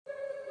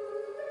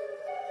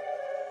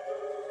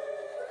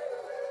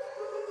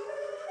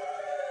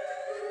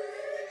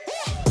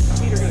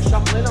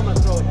in, I'm going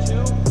to throw it 2,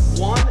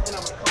 1, and I'm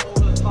going to come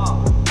over the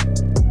top.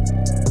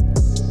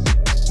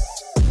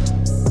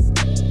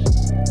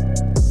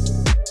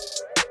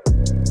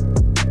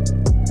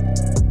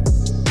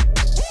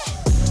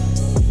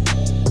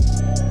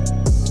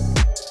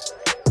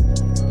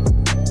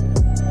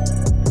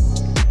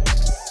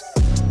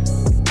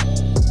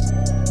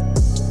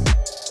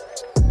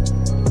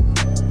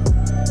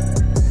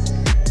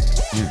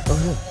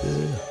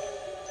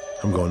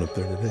 I'm going up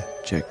there today.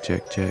 Check.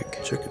 Check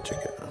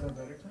it.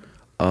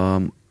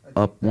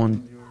 Up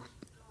one.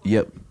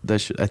 Yep, I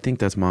think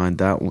that's mine.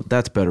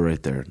 That's better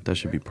right there. That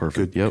should be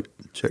perfect. Good.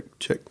 Yep.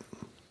 Check.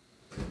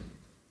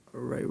 All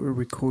right, we're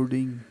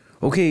recording.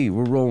 Okay,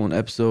 we're rolling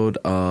episode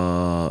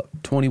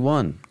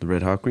 21, the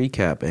Red Hawk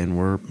Recap, and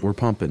we're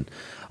pumping.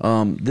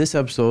 This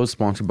episode is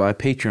sponsored by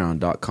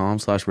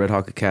patreon.com/Red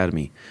Hawk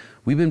Academy.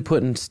 We've been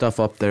putting stuff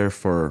up there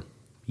for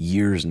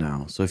years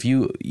now. So if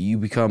you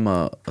become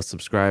a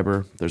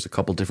subscriber, there's a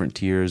couple different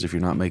tiers. If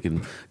you're not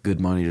making good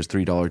money, there's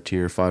 $3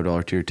 tier,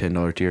 $5 tier,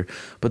 $10 tier.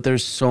 But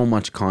there's so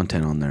much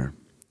content on there.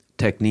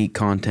 Technique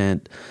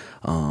content,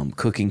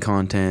 cooking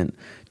content.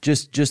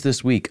 Just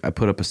this week, I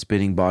put up a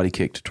spinning body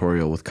kick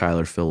tutorial with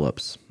Kyler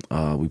Phillips.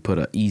 We put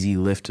an easy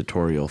lift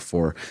tutorial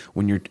for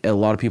when a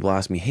lot of people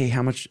ask me, hey,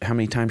 how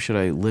many times should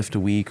I lift a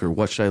week, or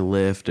what should I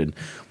lift? And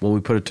well, we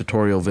put a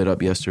tutorial vid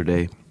up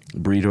yesterday.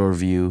 Burrito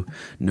review,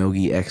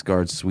 Nogi X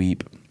guard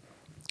sweep,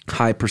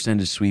 high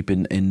percentage sweep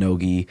in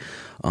Nogi.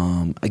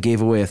 I gave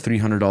away a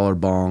 $300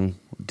 bong.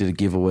 Did a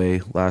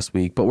giveaway last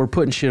week, but we're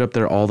putting shit up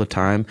there all the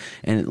time.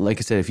 And like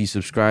I said, if you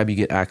subscribe, you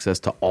get access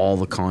to all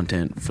the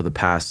content for the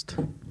past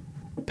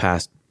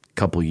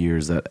couple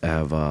years that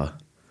have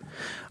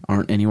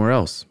aren't anywhere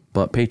else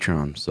but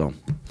Patreon. So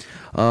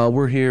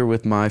we're here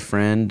with my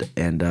friend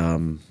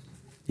and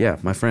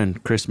my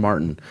friend Chris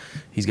Martin.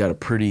 He's got a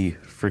pretty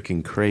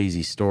freaking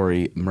crazy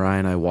story. Mariah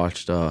and I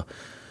watched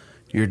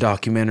your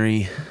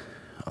documentary.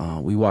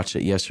 We watched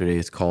it yesterday.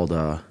 It's called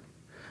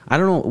I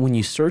don't know, when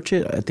you search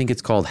it, I think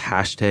it's called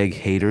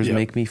 #Haters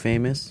Make Me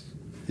Famous.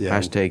 Yeah.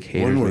 #Haters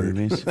Make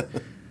Me Famous.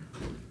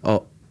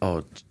 Oh,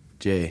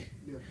 Jay.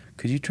 Yeah.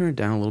 Could you turn it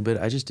down a little bit?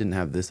 I just didn't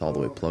have this all the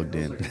way plugged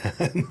in.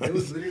 It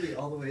was literally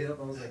all the way up.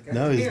 I was like,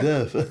 now he's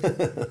deaf.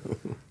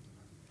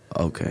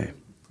 Okay.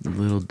 A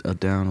little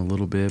down a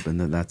little bit, and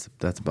then that's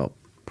about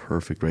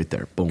perfect right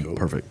there. Boom, cool.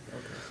 Perfect.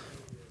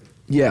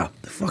 Yeah,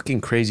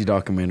 fucking crazy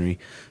documentary.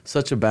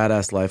 Such a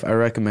badass life. I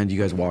recommend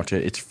you guys watch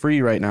it. It's free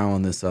right now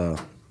on this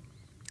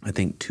I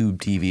think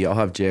Tube TV. I'll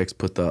have JX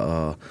put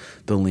the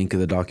link of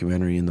the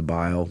documentary in the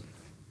bio.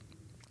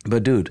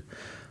 But dude,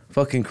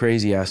 fucking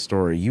crazy ass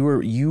story.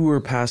 You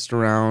were passed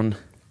around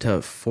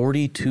to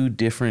 42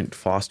 different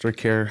foster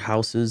care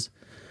houses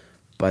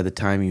by the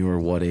time you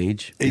were what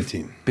age?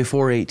 18.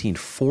 Before 18.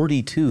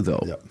 42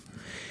 though. Yep.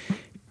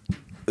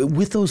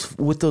 With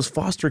those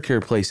foster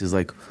care places,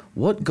 like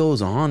what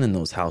goes on in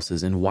those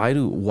houses, and why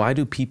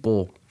do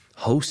people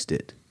host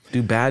it?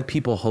 Do bad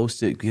people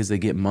host it because they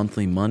get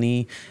monthly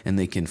money and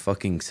they can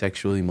fucking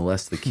sexually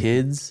molest the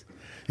kids?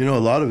 You know, a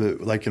lot of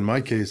it, like in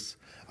my case,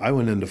 I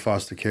went into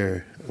foster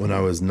care when I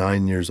was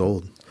 9 years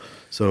old.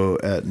 So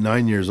at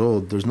 9 years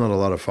old, there's not a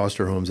lot of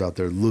foster homes out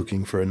there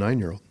looking for a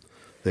 9-year-old.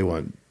 They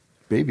want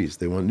babies.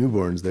 They want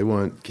newborns. They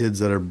want kids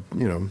that are,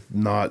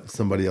 not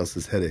somebody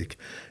else's headache.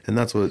 And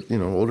that's what,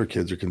 older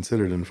kids are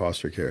considered in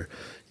foster care.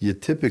 You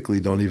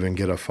typically don't even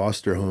get a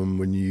foster home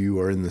when you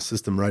are in the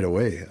system right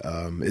away.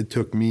 It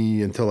took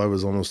me until I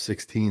was almost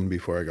 16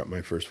 before I got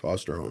my first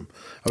foster home.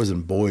 I was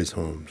in boys'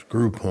 homes,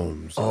 group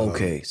homes.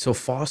 Okay, so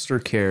foster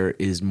care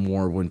is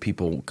more when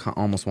people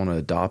almost want to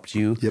adopt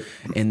you. Yep.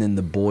 And then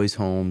the boys'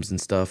 homes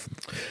and stuff.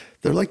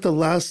 They're like the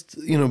last,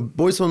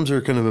 boys' homes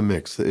are kind of a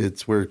mix.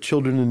 It's where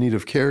children in need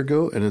of care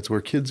go, and it's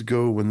where kids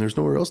go when there's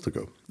nowhere else to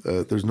go.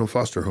 There's no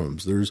foster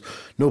homes. There's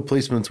no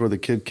placements where the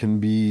kid can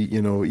be,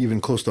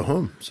 even close to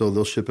home. So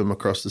they'll ship him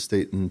across the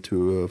state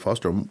into a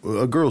foster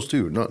home. Girls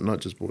too,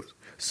 not just boys.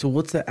 So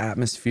what's the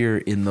atmosphere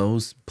in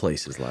those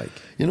places like?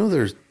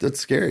 That's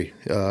scary.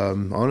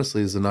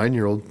 Honestly, as a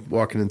 9-year-old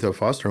walking into a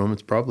foster home,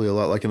 it's probably a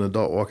lot like an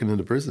adult walking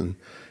into prison.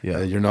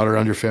 Yeah. You're not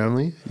around your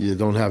family. You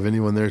don't have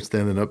anyone there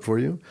standing up for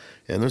you.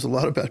 And there's a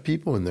lot of bad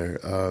people in there.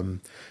 A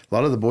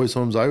lot of the boys'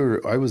 homes I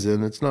was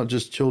in, it's not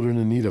just children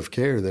in need of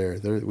care there.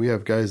 We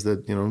have guys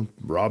that,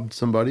 robbed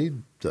somebody,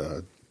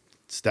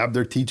 stabbed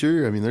their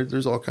teacher. I mean,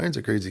 there's all kinds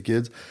of crazy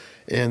kids.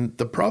 And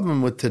the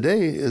problem with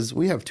today is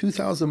we have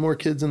 2,000 more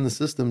kids in the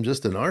system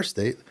just in our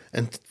state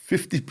and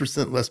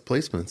 50% less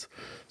placements.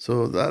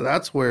 So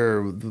that's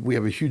where we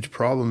have a huge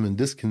problem and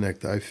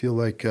disconnect. I feel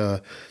like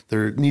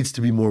there needs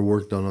to be more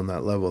work done on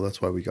that level.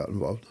 That's why we got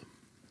involved.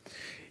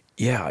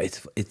 Yeah,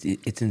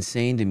 it's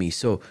insane to me.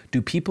 So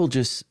do people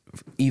just,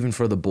 even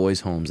for the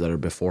boys' homes that are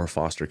before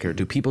foster care,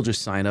 do people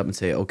just sign up and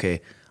say,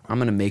 okay, I'm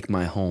going to make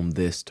my home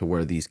this to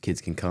where these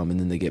kids can come, and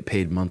then they get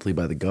paid monthly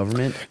by the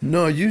government?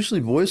 No,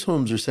 usually boys'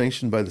 homes are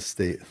sanctioned by the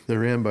state. They're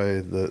ran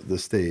by the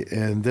state,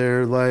 and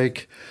they're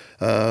like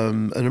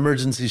an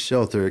emergency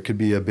shelter. It could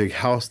be a big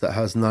house that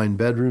has 9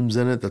 bedrooms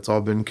in it that's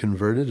all been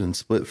converted and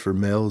split for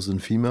males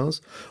and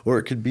females. Or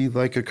it could be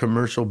like a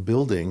commercial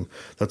building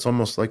that's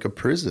almost like a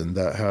prison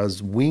that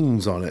has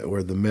wings on it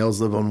where the males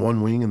live on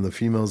one wing and the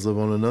females live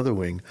on another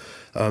wing.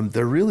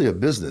 They're really a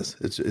business.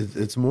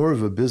 It's more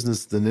of a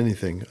business than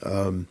anything.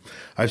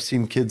 I've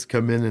seen kids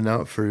come in and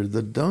out for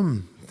the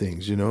dumb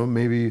things,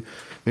 maybe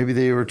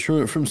they were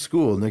truant from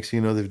school. Next thing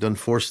you know, they've done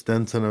 4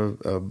 stints in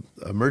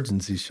a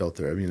emergency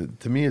shelter. I mean,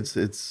 to me,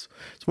 it's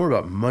more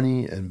about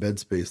money and bed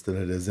space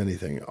than it is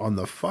anything. On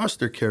the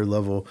foster care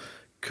level,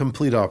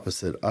 complete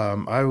opposite.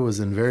 I was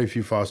in very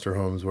few foster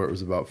homes where it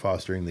was about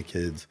fostering the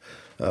kids.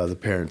 The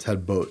parents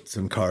had boats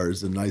and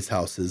cars and nice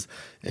houses,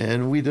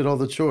 and we did all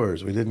the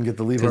chores. We didn't get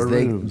to leave our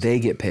rooms. They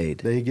get paid.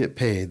 They get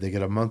paid. They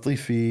get a monthly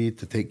fee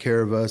to take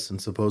care of us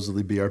and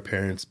supposedly be our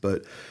parents,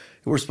 but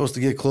we're supposed to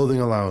get clothing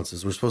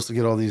allowances. We're supposed to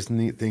get all these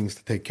neat things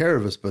to take care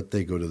of us, but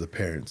they go to the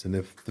parents. And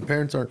if the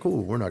parents aren't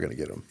cool, we're not going to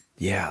get them.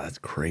 Yeah, that's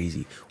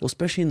crazy. Well,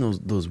 especially in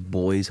those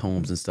boys'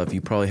 homes and stuff, you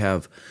probably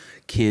have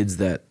kids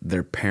that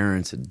their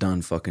parents had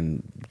done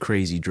fucking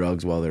crazy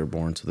drugs while they were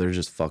born, so they're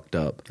just fucked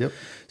up. Yep.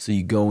 So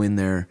you go in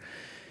there,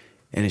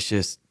 and it's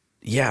just,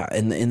 yeah,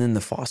 and then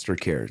the foster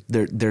care.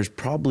 There's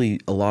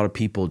probably a lot of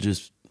people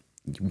just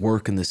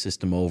working the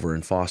system over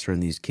and fostering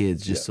these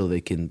kids just so they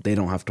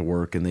don't have to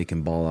work and they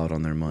can ball out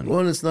on their money. Well,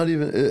 and it's not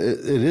even, it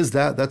is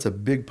that's a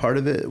big part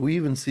of it. We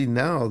even see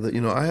now that,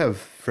 I have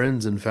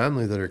friends and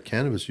family that are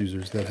cannabis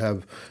users that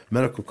have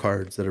medical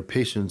cards, that are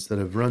patients, that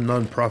have run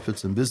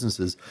nonprofits and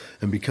businesses.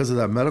 And because of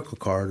that medical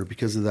card or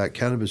because of that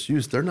cannabis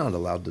use, they're not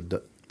allowed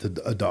to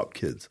adopt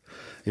kids.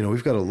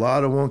 We've got a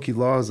lot of wonky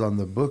laws on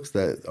the books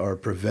that are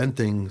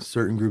preventing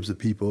certain groups of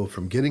people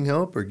from getting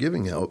help or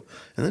giving help,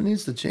 and that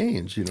needs to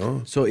change,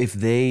 So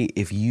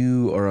if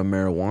you are a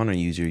marijuana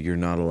user, you're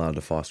not allowed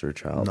to foster a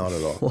child? Not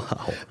at all.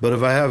 Wow. But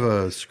if I have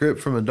a script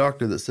from a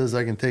doctor that says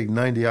I can take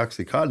 90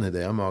 Oxycontin a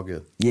day, I'm all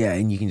good. Yeah,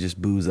 and you can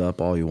just booze up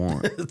all you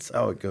want. That's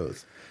how it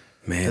goes.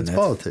 Man, that's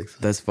politics.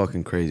 That's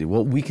fucking crazy.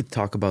 Well, we could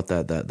talk about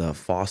that the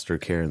foster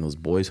care in those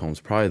boys' homes,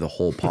 probably the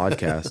whole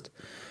podcast,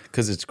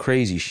 because it's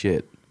crazy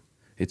shit.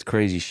 It's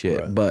crazy shit.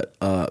 Right. But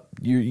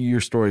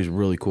your story is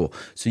really cool.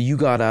 So you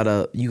got out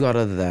of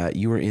that.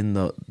 You were in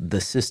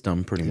the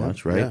system pretty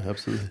much, right? Yeah,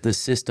 absolutely. The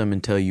system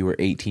until you were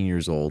 18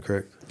 years old.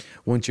 Correct.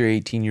 Once you're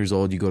 18 years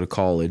old, you go to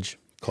college.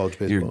 College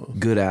baseball. You're a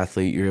good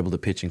athlete. You're able to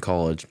pitch in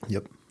college.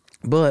 Yep.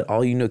 But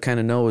all you kind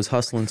of know is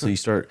hustling, so you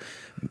start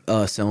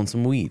selling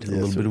some weed, a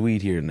little bit of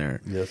weed here and there.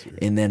 Yes, sir.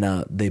 And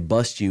then they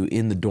bust you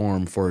in the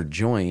dorm for a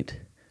joint.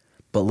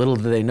 But little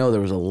did they know there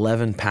was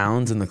 11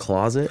 pounds in the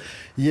closet.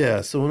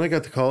 Yeah, so when I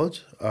got to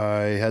college,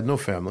 I had no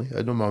family. I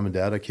had no mom and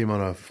dad. I came on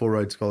a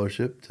full-ride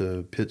scholarship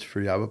to pitch for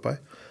Yavapai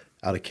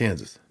out of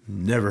Kansas.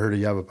 Never heard of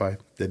Yavapai.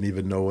 Didn't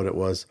even know what it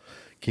was.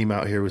 Came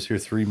out here, was here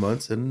 3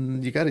 months,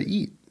 and you got to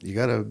eat. You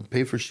got to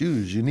pay for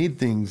shoes. You need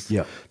things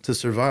to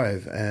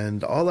survive.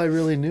 And all I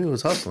really knew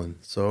was hustling.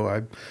 So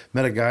I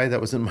met a guy that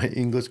was in my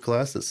English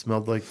class that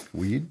smelled like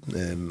weed,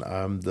 and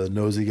I'm the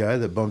nosy guy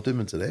that bumped him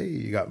and said, hey,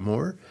 you got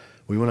more?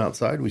 We went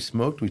outside, we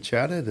smoked, we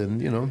chatted,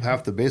 and,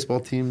 half the baseball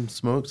team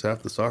smokes,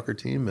 half the soccer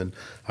team, and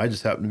I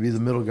just happened to be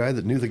the middle guy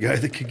that knew the guy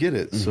that could get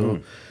it. Mm-hmm.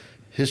 So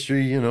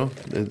history,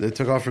 it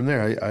took off from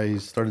there. I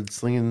started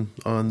slinging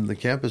on the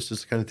campus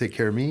just to kind of take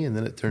care of me, and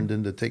then it turned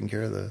into taking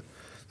care of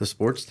the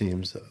sports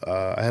teams.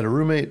 I had a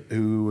roommate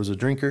who was a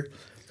drinker,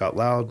 got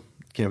loud,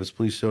 campus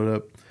police showed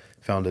up,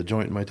 found a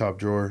joint in my top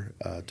drawer,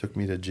 took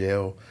me to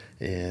jail,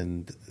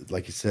 and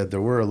like you said,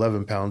 there were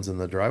 11 pounds in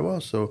the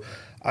drywall, so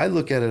I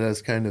look at it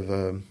as kind of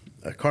a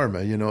karma.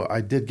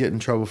 I did get in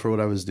trouble for what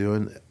I was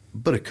doing,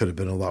 but it could have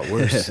been a lot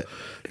worse.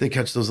 They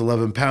catch those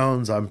 11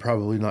 pounds. I'm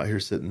probably not here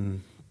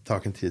sitting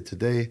talking to you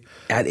today.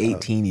 At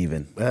 18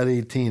 even. At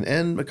 18.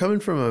 And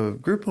coming from a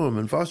group home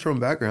and foster home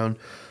background,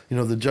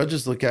 the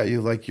judges look at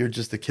you like you're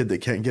just a kid that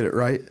can't get it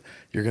right.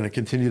 You're going to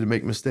continue to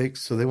make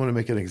mistakes. So they want to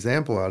make an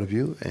example out of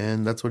you.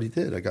 And that's what he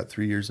did. I got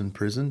 3 years in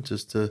prison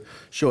just to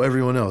show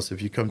everyone else,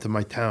 if you come to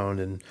my town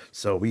and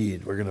sell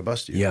weed, we're going to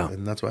bust you. Yeah.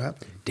 And that's what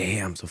happened.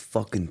 Damn. So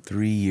fucking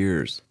 3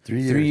 years. 3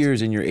 years. 3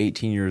 years and you're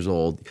 18 years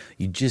old.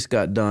 You just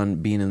got done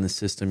being in the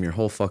system your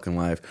whole fucking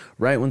life.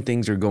 Right when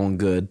things are going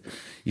good,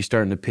 you're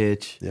starting to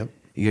pitch. Yep.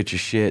 You get your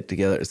shit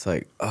together. It's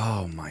like,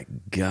 oh my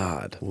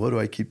God. What do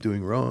I keep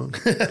doing wrong?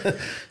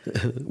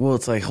 Well,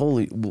 it's like,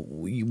 holy,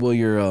 well,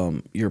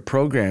 your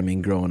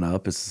programming growing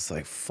up, it's just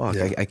like, fuck,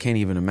 Yeah. I can't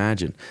even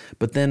imagine.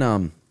 But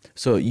then,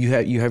 so you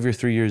have your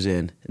 3 years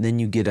in, and then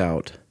you get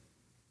out.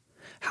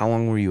 How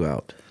long were you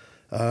out?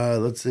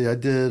 Let's see, I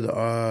did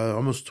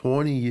almost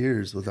 20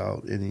 years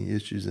without any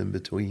issues in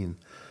between.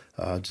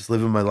 Just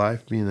living my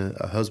life, being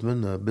a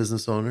husband, a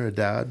business owner, a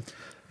dad.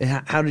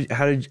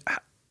 And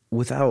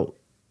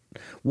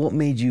what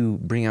made you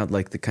bring out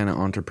like the kind of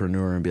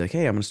entrepreneur and be like,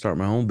 hey, I'm going to start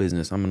my own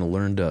business. I'm going to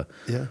learn to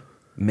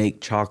make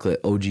chocolate.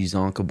 OG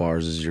Zonka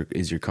Bars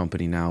is your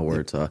company now,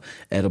 where it's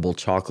edible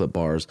chocolate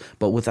bars,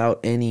 but without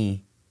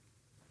any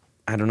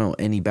I don't know,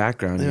 any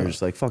background. You're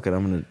just like, fuck it,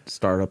 I'm going to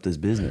start up this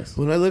business.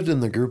 When I lived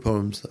in the group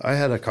homes, I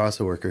had a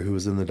CASA worker who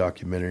was in the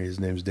documentary. His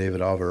name's David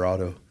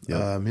Alvarado.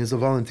 Yep. He's a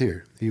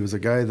volunteer. He was a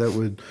guy that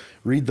would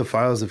read the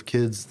files of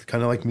kids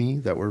kind of like me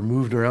that were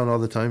moved around all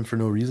the time for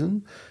no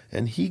reason.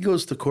 And he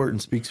goes to court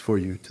and speaks for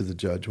you to the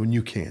judge when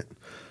you can't.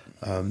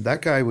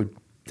 That guy would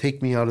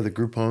take me out of the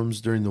group homes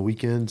during the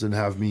weekends and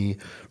have me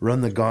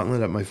run the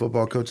gauntlet at my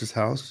football coach's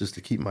house just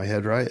to keep my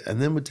head right,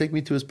 and then would take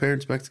me to his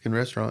parents' Mexican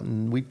restaurant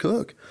and we'd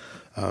cook.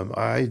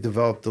 I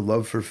developed a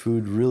love for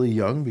food really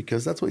young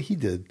because that's what he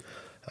did.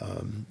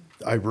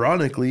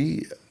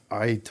 Ironically,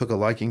 I took a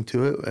liking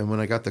to it, and when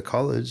I got to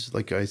college,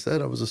 like I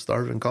said, I was a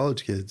starving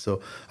college kid.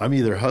 So I'm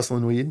either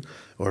hustling weed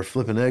or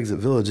flipping eggs at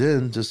Village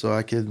Inn just so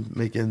I could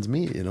make ends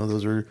meet. You know,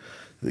 those are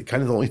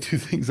kind of the only two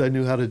things I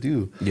knew how to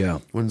do. Yeah.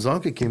 When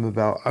Zonka came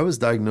about, I was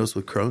diagnosed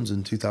with Crohn's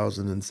in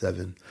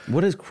 2007.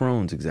 What is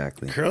Crohn's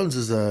exactly? Crohn's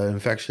is an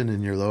infection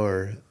in your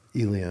lower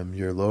ileum,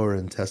 your lower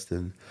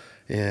intestine,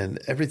 and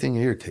everything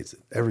irritates it.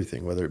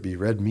 Everything, whether it be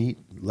red meat,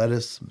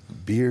 lettuce,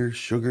 beer,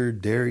 sugar,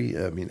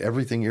 dairy, I mean,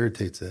 everything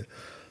irritates it.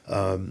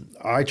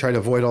 I try to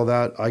avoid all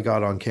that. I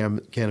got on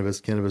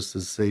cannabis. Cannabis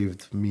has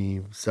saved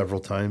me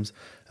several times.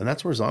 And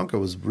that's where Zonka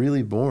was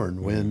really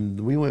born.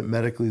 When we went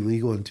medically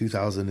legal in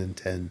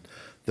 2010,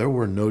 there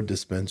were no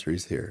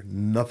dispensaries here.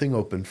 Nothing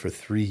open for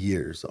 3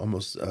 years,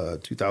 almost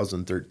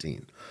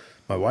 2013.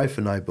 My wife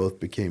and I both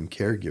became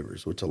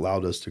caregivers, which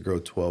allowed us to grow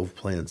 12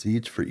 plants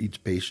each for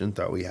each patient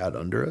that we had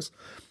under us.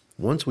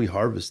 Once we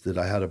harvested,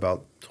 I had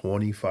about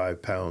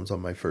 25 pounds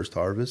on my first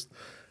harvest.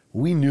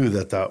 We knew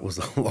that that was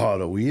a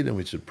lot of weed, and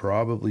we should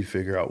probably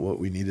figure out what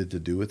we needed to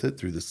do with it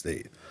through the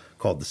state.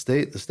 Called the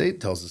state. The state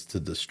tells us to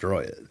destroy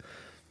it.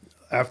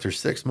 After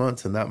 6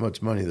 months and that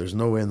much money, there's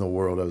no way in the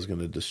world I was going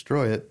to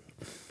destroy it.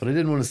 But I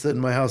didn't want to sit in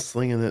my house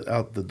slinging it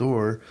out the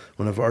door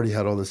when I've already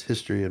had all this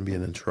history and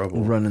being in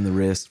trouble. Running the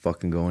risk,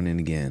 fucking going in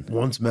again.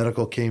 Once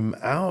medical came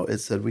out, it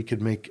said we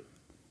could make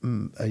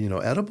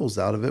edibles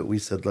out of it. We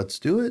said, let's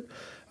do it.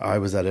 I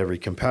was at every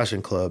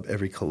compassion club,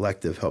 every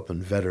collective,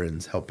 helping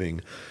veterans, helping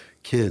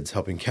kids,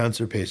 helping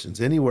cancer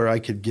patients, anywhere I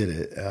could get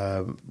it.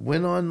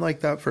 Went on like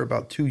that for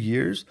about 2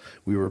 years.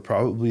 We were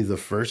probably the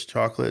first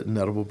chocolate and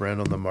edible brand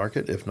on the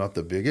market, if not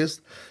the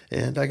biggest,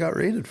 and I got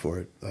raided for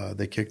it.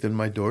 They kicked in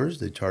my doors.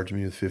 They charged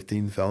me with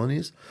 15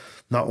 felonies,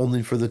 not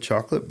only for the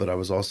chocolate, but I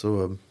was also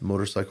a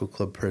motorcycle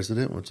club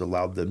president, which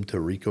allowed them to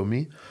RICO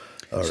me.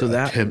 So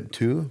that attempt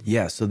to.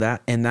 Yeah, so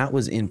that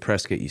was in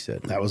Prescott, you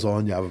said. That was all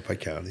in Yavapai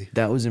County.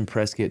 That was in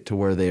Prescott to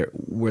where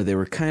they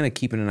were kind of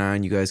keeping an eye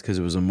on you guys because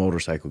it was a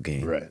motorcycle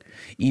game. Right.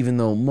 Even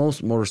though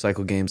most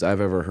motorcycle games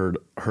I've ever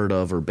heard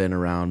of or been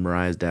around,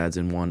 Mariah's dad's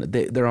in one,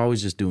 they're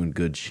always just doing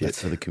good shit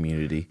for the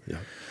community. Yeah.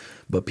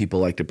 But people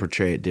like to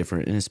portray it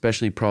different, and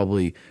especially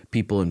probably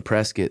people in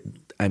Prescott.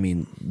 I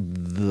mean,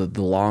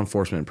 the law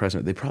enforcement in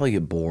Prescott, they probably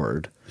get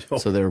bored,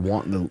 so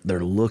they're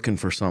looking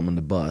for something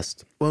to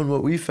bust. Well, and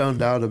what we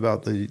found out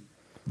about the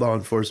law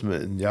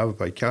enforcement in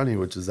Yavapai County,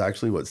 which is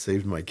actually what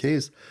saved my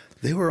case,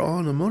 they were all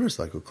in a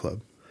motorcycle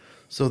club.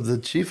 So the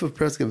chief of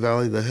Prescott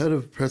Valley, the head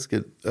of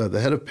Prescott, the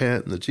head of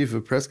PANT, and the chief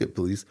of Prescott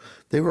Police,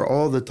 they were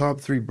all the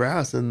top 3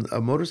 brass in a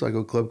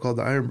motorcycle club called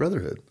the Iron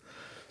Brotherhood.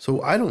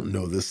 So I don't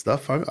know this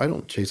stuff. I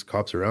don't chase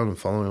cops around and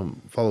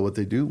follow what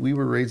they do. We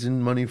were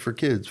raising money for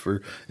kids,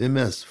 for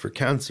MS, for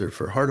cancer,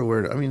 for heart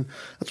awareness. I mean,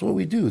 that's what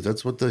we do.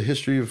 That's what the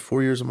history of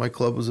 4 years of my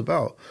club was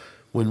about.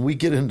 When we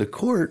get into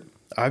court,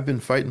 I've been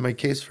fighting my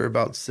case for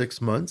about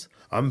 6 months.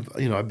 I've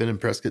been in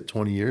Prescott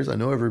 20 years. I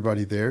know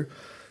everybody there.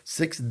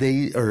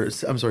 60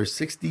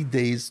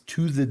 days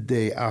to the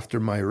day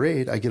after my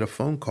raid, I get a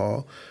phone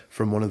call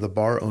from one of the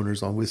bar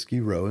owners on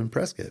Whiskey Row in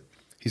Prescott.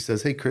 He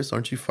says, "Hey, Chris,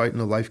 aren't you fighting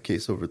a life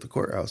case over at the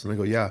courthouse?" And I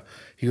go, "Yeah."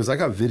 He goes, "I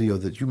got video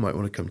that you might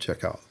want to come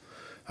check out."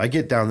 I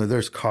get down there.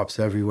 There's cops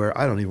everywhere.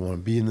 I don't even want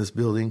to be in this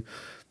building.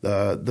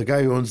 The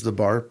guy who owns the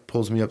bar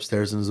pulls me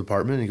upstairs in his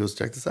apartment, and he goes,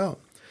 "Check this out."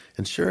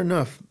 And sure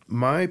enough,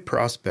 my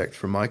prospect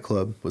from my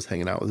club was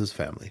hanging out with his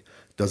family.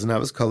 Doesn't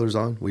have his colors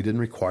on. We didn't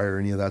require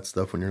any of that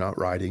stuff when you're not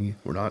riding.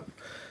 We're not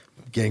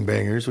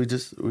gangbangers. We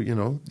just,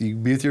 you be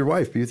with your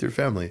wife, be with your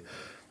family.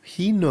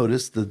 He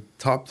noticed the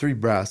top 3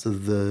 brass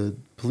of the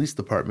police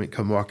department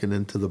come walking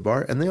into the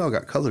bar, and they all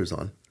got colors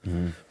on.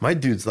 Mm-hmm. My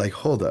dude's like,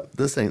 "Hold up,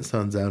 this ain't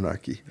Sons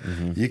Anarchy.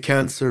 Mm-hmm. You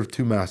can't serve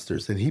 2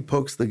 masters." And he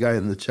pokes the guy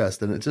in the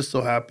chest, and it just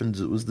so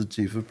happens it was the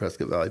chief of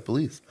Prescott Valley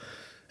Police.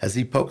 As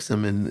he pokes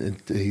him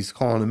and he's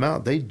calling him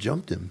out, they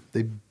jumped him.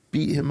 They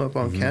beat him up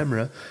on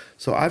camera.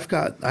 So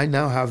I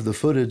now have the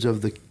footage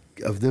of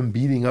them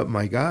beating up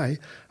my guy.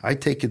 I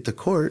take it to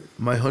court.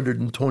 My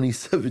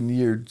 127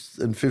 years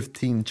and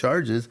 15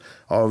 charges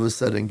all of a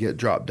sudden get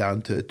dropped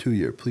down to a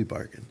 2-year plea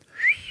bargain.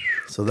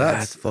 So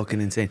that's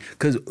fucking insane.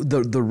 Because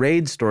the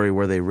raid story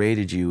where they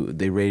raided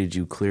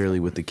you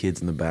clearly with the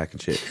kids in the back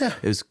and shit. Yeah.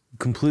 It was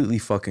completely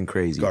fucking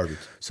crazy. Garbage.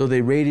 So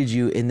they raided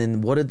you, and then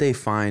what did they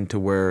find to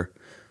where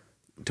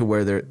to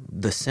where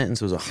the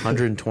sentence was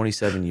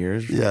 127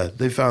 years. Yeah,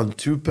 they found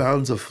 2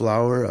 pounds of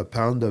flour, a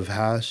pound of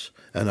hash,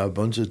 and a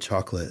bunch of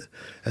chocolate.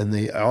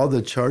 And all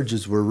the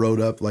charges were wrote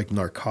up like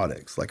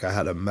narcotics. Like I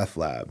had a meth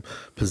lab,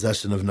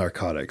 possession of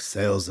narcotics,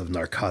 sales of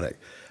narcotic.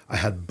 I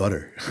had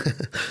butter.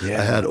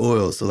 Yeah. I had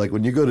oil. So like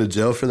when you go to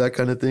jail for that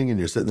kind of thing and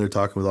you're sitting there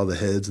talking with all the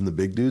heads and the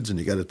big dudes and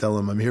you got to tell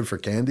them I'm here for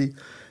candy,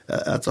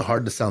 that's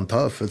hard to sound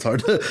tough. It's hard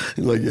to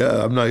like,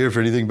 yeah, I'm not here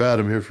for anything bad.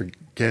 I'm here for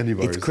candy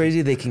bars. It's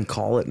crazy they can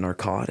call it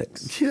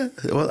narcotics. Yeah.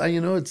 Well,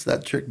 it's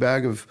that trick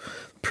bag of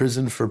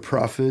prison for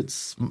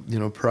profits,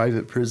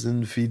 private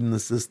prison, feeding the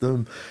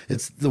system.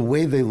 It's the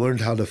way they learned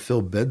how to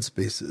fill bed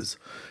spaces.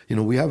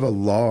 We have a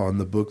law on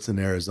the books in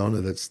Arizona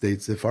that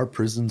states if our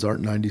prisons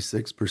aren't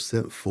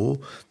 96%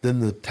 full, then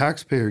the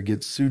taxpayer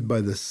gets sued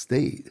by the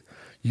state.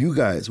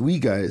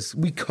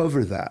 We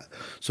cover that.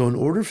 So in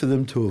order for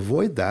them to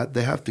avoid that,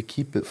 they have to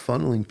keep it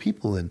funneling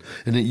people in.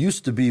 And it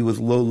used to be with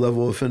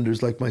low-level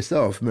offenders like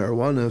myself,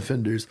 marijuana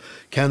offenders,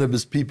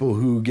 cannabis people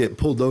who get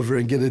pulled over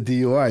and get a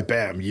DUI,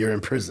 bam, you're in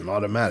prison,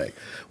 automatic.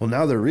 Well,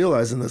 now they're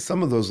realizing that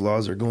some of those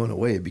laws are going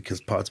away because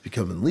pot's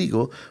becoming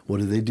legal. What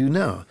do they do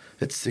now?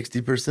 It's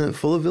 60%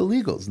 full of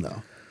illegals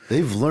now.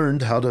 They've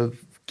learned how to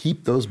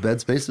keep those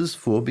bed spaces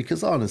full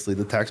because honestly,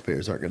 the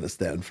taxpayers aren't going to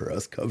stand for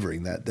us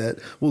covering that debt.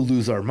 We'll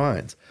lose our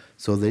minds.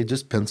 So they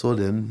just penciled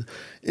in.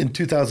 In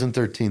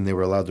 2013, they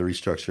were allowed to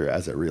restructure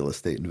as a real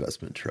estate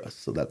investment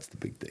trust. So that's the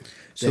big thing.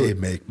 They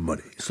make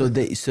money. So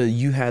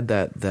you had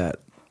the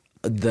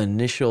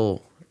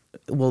initial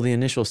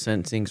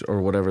sentencings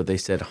or whatever, they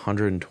said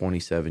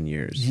 127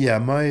 years. Yeah,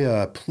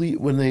 my plea,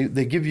 when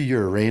they give you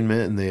your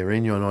arraignment and they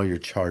arraign you on all your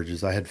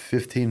charges, I had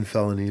 15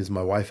 felonies.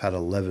 My wife had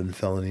 11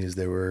 felonies.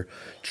 They were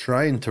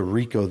trying to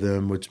RICO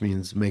them, which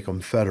means make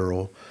them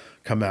federal,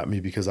 come at me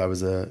because I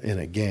was in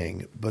a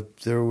gang. But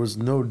there was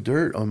no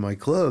dirt on my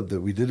club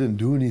that we didn't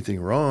do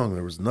anything wrong.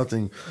 There was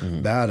nothing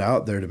bad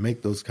out there to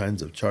make those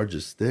kinds of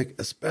charges stick,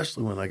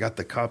 especially when I got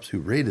the cops who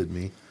raided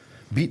me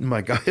beating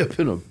my guy up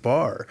in a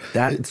bar.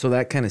 So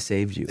that kind of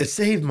saved you. It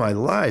saved my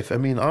life. I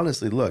mean,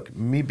 honestly, look,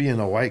 me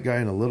being a white guy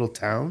in a little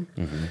town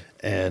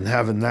and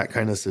having that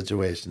kind of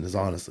situation is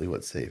honestly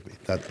what saved me.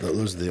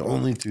 Those are the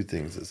only 2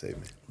 things that saved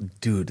me.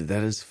 Dude,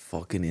 that is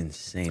fucking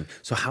insane.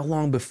 So how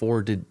long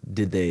before did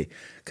they,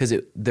 because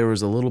there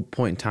was a little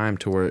point in time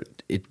to where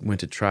it went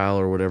to trial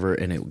or whatever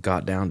and it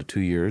got down to 2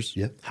 years?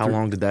 Yeah. How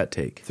long did that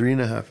take?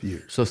 3.5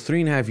 years. So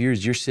 3.5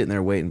 years, you're sitting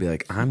there waiting, be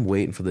like, I'm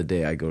waiting for the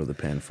day I go to the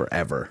pen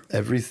forever.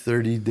 Every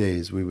 30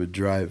 days, we would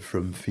drive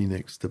from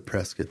Phoenix to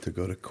Prescott to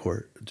go to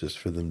court just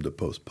for them to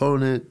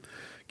postpone it,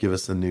 give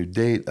us a new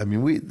date. I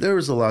mean, there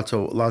was lots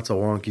of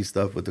wonky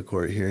stuff with the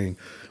court hearing.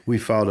 We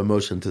filed a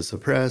motion to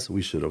suppress.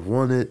 We should have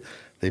won it.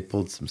 They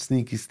pulled some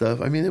sneaky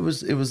stuff. I mean, it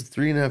was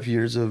 3.5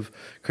 years of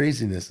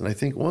craziness. And I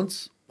think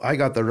once I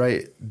got the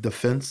right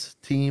defense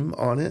team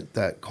on it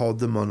that called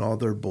them on all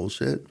their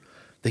bullshit,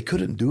 they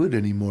couldn't do it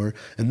anymore.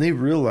 And they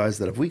realized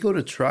that if we go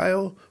to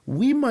trial,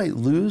 we might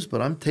lose,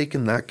 but I'm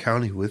taking that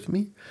county with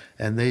me.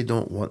 And they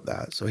don't want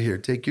that. So here,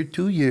 take your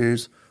 2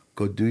 years,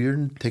 go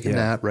take a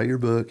nap, write your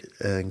book,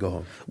 and go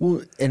home.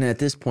 Well, and at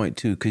this point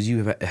too, because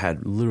you have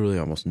had literally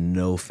almost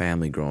no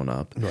family growing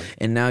up, right.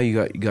 And now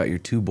you got your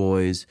 2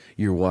 boys,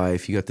 your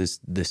wife, you got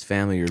this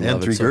family you're loving.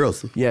 And 3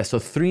 girls. Yeah, so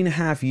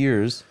 3.5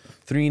 years.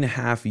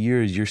 3.5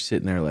 years, you're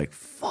sitting there like,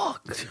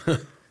 fuck.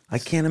 I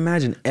can't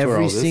imagine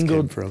every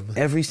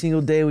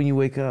single day when you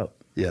wake up.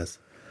 Yes,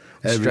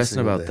 Stressing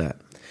about that.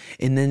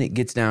 And then it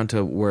gets down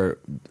to where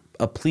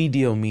a plea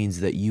deal means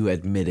that you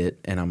admit it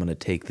and I'm going to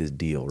take this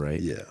deal, right?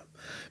 Yeah.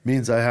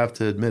 Means I have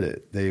to admit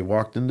it. They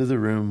walked into the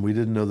room. We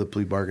didn't know the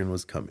plea bargain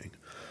was coming.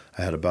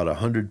 I had about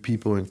 100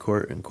 people in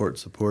court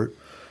support.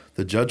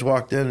 The judge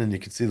walked in and you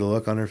could see the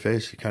look on her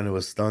face. She kind of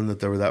was stunned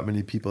that there were that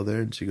many people there.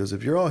 And she goes,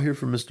 if you're all here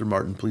for Mr.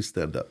 Martin, please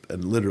stand up.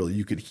 And literally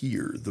you could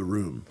hear the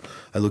room.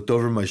 I looked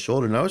over my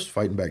shoulder and I was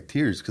fighting back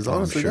tears because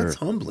honestly, that's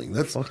humbling.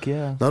 That's fuck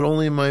yeah. Not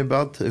only am I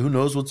about to, who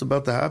knows what's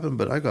about to happen,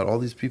 but I got all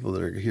these people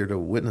that are here to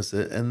witness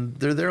it and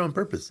they're there on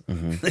purpose.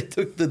 They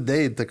took the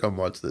day to come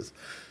watch this.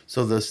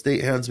 So the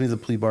state hands me the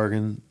plea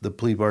bargain. The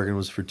plea bargain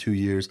was for 2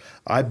 years.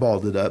 I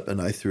balled it up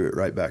and I threw it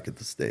right back at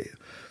the state.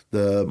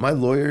 My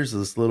lawyer's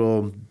this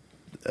little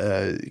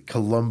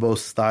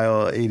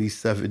Columbo-style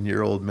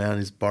 87-year-old man.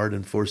 He's barred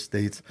in 4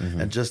 states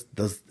and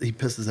he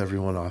pisses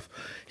everyone off.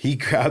 He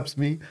grabs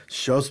me,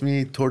 shows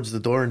me towards the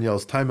door and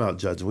yells, "Time out,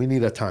 judge. We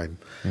need a time."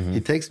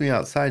 He takes me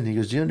outside and he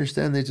goes, "Do you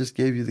understand they just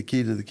gave you the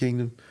key to the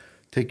kingdom?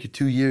 Take you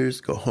 2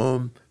 years, go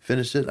home,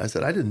 finish it." I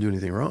said, "I didn't do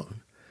anything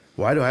wrong.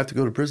 Why do I have to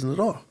go to prison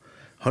at all?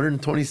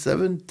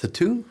 127 to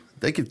 2?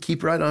 They could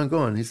keep right on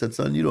going." He said,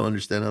 "Son, you don't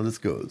understand how this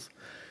goes.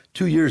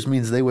 2 years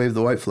means they wave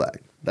the white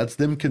flag. That's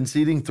them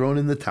conceding, throwing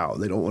in the towel.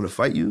 They don't want to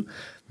fight you.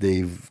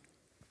 They've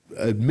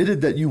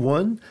admitted that you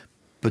won,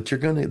 but they're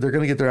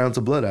gonna get their ounce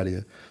of blood out of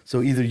you.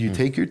 So either you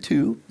take your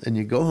 2 and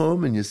you go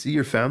home and you see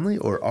your family,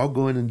 or I'll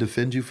go in and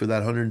defend you for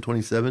that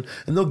 127,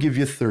 and they'll give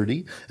you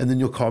 30, and then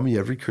you'll call me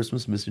every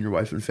Christmas missing your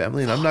wife and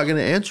family, and I'm not going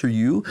to answer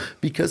you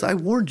because I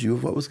warned you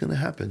of what was going to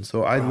happen."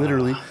 So I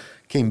literally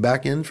came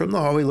back in from the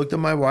hallway, looked at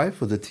my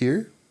wife with a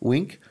tear,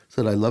 wink,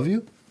 said I love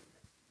you,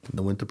 and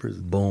I went to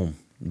prison. Boom.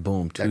 2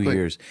 That quick.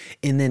 years.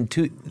 And then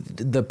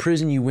the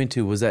prison you went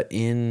to, was that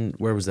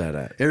where was that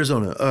at?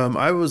 Arizona.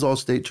 I was all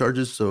state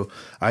charges, so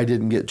I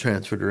didn't get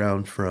transferred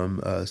around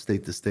from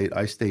state to state.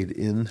 I stayed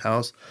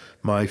in-house.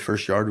 My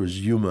first yard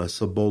was Yuma,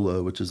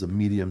 Cibola, which is a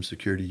medium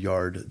security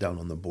yard down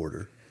on the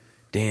border.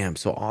 Damn.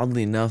 So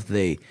oddly enough,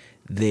 they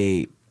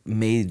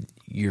made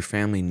your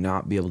family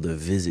not be able to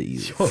visit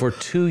you for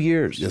 2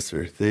 years. Yes,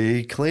 sir.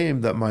 They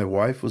claimed that my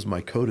wife was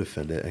my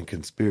co-defendant and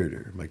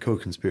conspirator, my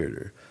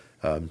co-conspirator.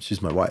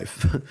 She's my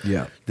wife.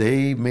 Yeah.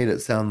 They made it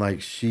sound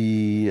like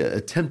she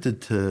attempted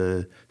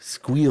to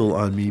squeal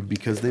on me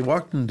because they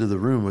walked into the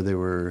room where they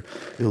were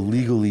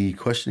illegally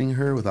questioning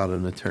her without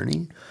an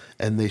attorney,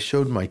 and they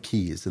showed my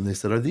keys, and they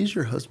said, "Are these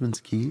your husband's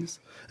keys?"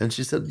 And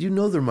she said, "You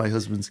know they're my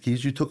husband's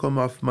keys. You took them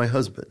off my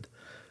husband.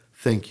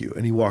 Thank you."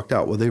 And he walked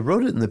out. Well, they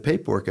wrote it in the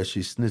paperwork as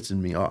she's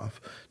snitching me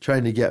off,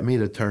 trying to get me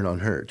to turn on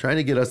her, trying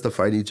to get us to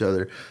fight each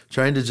other,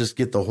 trying to just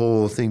get the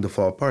whole thing to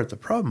fall apart. The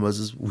problem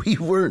was we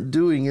weren't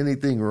doing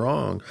anything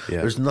wrong. Yeah.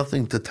 There's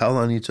nothing to tell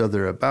on each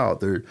other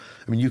about.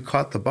 You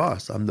caught the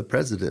boss. I'm the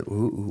president.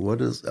 What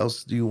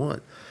else do you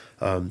want?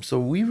 So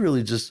we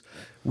really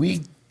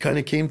we kind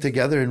of came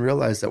together and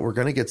realized that we're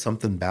going to get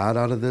something bad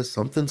out of this.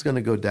 Something's going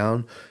to go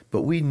down.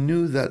 But we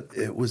knew that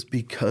it was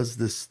because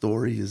this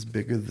story is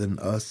bigger than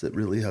us. It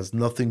really has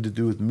nothing to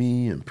do with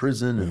me and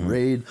prison and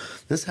raid.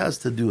 This has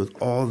to do with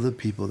all the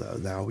people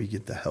that now we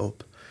get to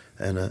help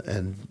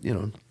and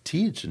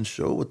teach and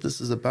show what this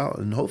is about,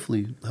 and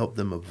hopefully help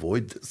them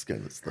avoid this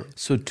kind of stuff.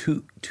 So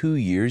 2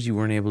 years you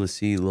weren't able to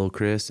see Lil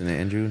Chris and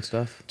Andrew and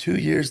stuff? 2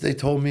 years, they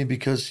told me,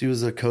 because she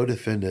was a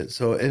co-defendant.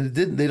 So, and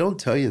they don't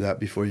tell you that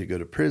before you go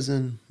to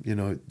prison.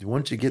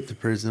 Once you get to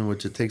prison,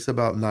 which it takes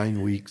about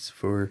 9 weeks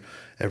for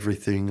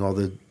everything, all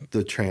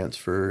the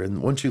transfer.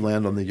 And once you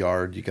land on the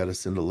yard, you got to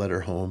send a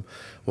letter home.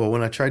 Well,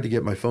 when I tried to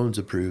get my phones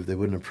approved, they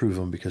wouldn't approve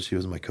them because she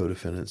was my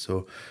co-defendant.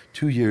 So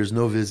 2 years,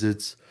 no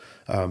visits.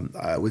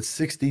 With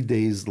 60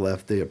 days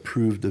left, they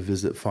approved a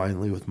visit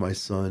finally with my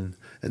son.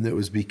 And it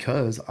was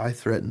because I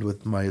threatened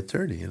with my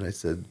attorney. And I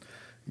said,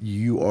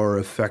 "You are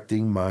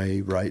affecting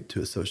my right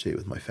to associate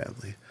with my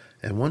family."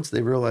 And once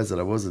they realized that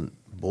I wasn't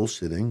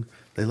bullshitting,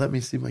 they let me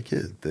see my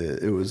kid.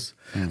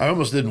 I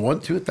almost didn't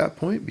want to at that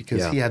point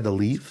because he had to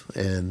leave.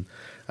 And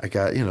I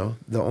got,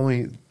 the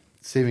only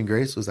saving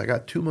grace was I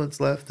got 2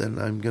 months left and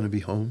I'm going to be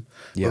home.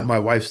 Yeah. But my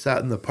wife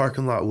sat in the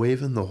parking lot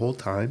waving the whole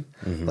time.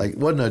 Like,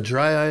 wasn't a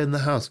dry eye in the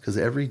house because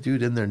every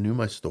dude in there knew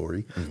my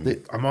story.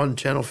 I'm on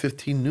Channel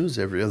 15 News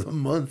every other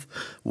month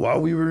while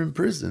we were in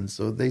prison.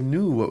 So they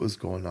knew what was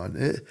going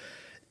on.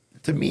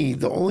 To me,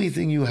 the only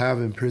thing you have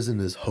in prison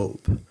is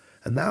hope.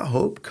 And that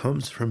hope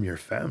comes from your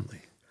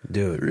family.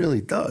 Dude. It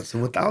really does.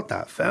 And without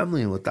that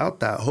family and without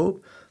that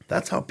hope,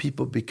 that's how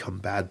people become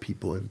bad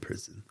people in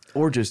prison.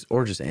 Or just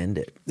end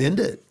it. End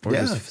it. Or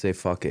just say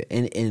fuck it.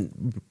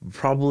 And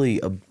probably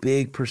a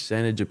big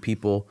percentage of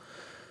people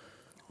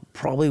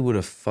probably would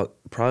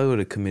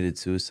have committed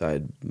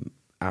suicide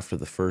after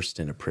the first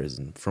stint of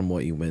prison, from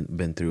what you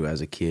been through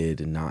as a kid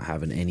and not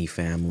having any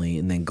family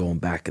and then going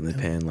back in the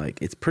pen. Like,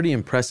 it's pretty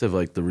impressive,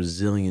 like the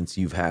resilience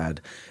you've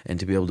had, and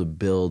to be able to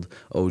build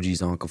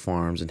OG's Zonka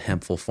Farms and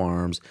Hempful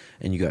Farms,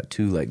 and you got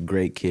two like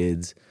great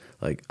kids.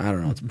 Like, I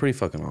don't know, it's pretty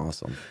fucking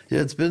awesome. Yeah,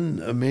 it's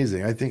been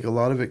amazing. I think a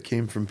lot of it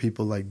came from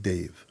people like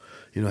Dave.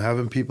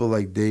 Having people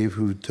like Dave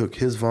who took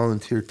his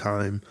volunteer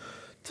time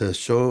to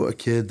show a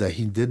kid that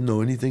he didn't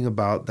know anything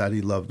about, that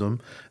he loved him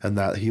and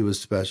that he was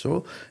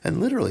special. And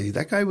literally,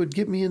 that guy would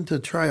get me into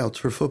tryouts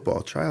for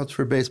football, tryouts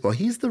for baseball.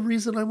 He's the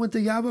reason I went to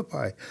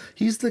Yavapai.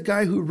 He's the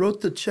guy who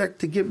wrote the check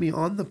to get me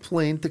on the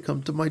plane to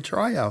come to my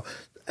tryout.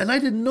 And I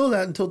didn't know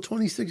that until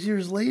 26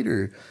 years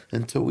later,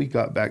 until we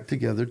got back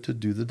together to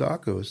do the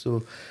doco.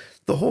 So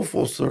the whole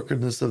full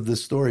circleness of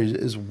this story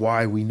is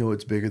why we know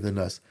it's bigger than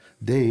us.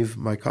 Dave,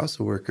 my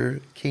casa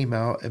worker, came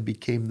out and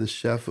became the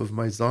chef of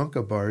my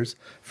Zonka bars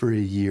for a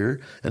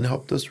year and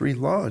helped us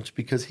relaunch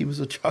because he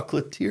was a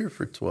chocolatier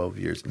for 12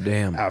 years.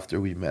 Damn.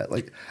 After we met.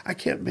 Like, I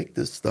can't make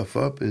this stuff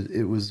up.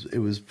 It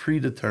was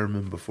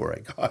predetermined before I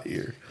got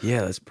here.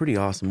 Yeah, that's pretty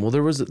awesome. Well,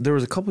 there was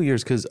a couple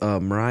years because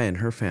Mariah and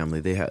her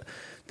family,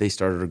 they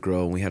started to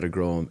grow, and we had to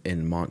grow them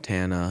in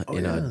Montana,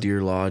 a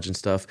Deer Lodge and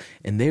stuff,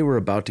 and they were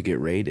about to get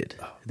raided.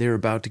 They were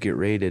about to get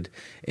raided,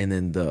 and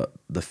then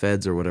the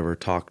feds or whatever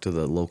talked to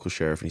the local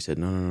sheriff, and he said,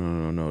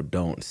 no,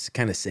 don't.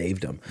 Kind of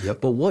saved them.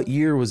 Yep. But what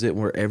year was it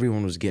where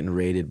everyone was getting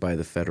raided by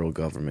the federal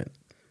government?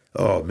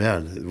 Oh,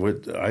 man.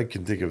 I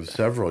can think of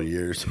several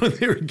years when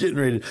they were getting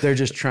raided. They're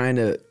just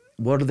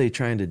what are they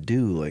trying to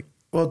do? Like,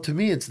 well, to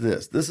me, it's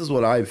this. This is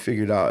what I've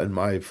figured out in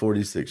my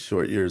 46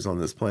 short years on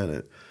this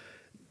planet.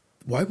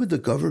 Why would the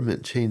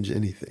government change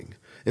anything?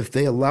 If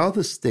they allow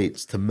the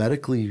states to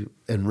medically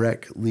and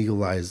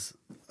legalize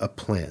a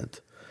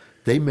plant,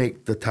 they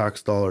make the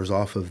tax dollars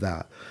off of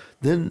that.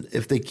 Then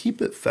if they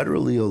keep it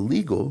federally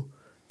illegal,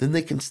 then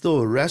they can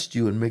still arrest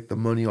you and make the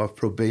money off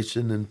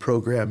probation and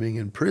programming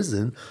in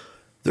prison.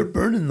 they're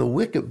burning the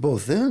wick at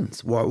both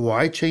ends.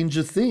 Why change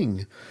a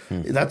thing?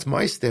 That's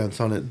my stance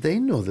on it. They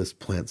know this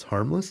plant's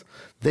harmless.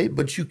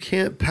 But you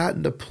can't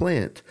patent a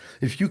plant.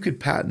 If you could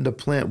patent a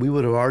plant, we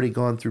would have already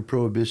gone through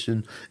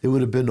prohibition. It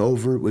would have been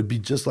over. It would be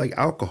just like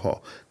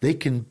alcohol. They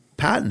can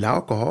patent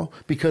alcohol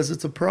because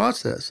it's a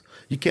process.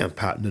 You can't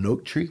patent an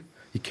oak tree.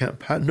 You can't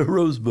patent a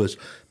rose bush.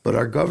 But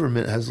our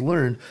government has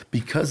learned,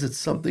 because it's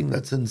something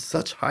that's in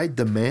such high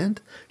demand,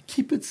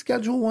 keep it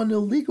Schedule I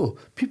illegal.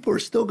 People are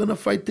still going to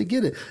fight to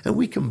get it. And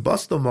we can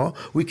bust them all.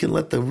 We can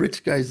let the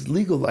rich guys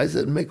legalize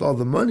it and make all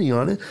the money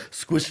on it,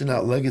 squishing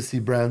out legacy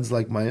brands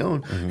like my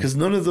own. Because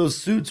none of those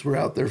suits were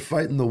out there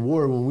fighting the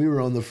war when we were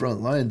on the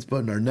front lines,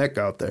 putting our neck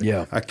out there.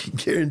 Yeah. I can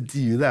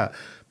guarantee you that.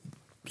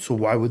 So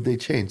why would they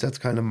change? That's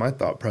kind of my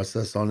thought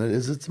process on it,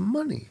 is it's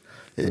money.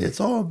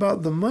 It's all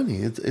about the money.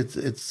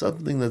 It's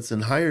something that's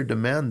in higher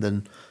demand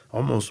than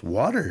almost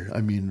water.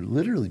 I mean,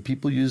 literally,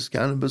 people use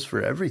cannabis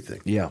for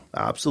everything. Yeah.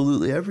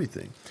 Absolutely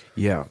everything.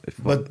 Yeah.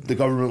 But the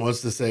government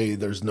wants to say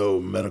there's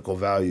no medical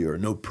value or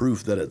no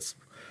proof that it's...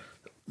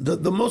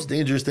 The most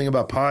dangerous thing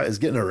about pot is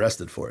getting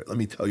arrested for it. Let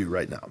me tell you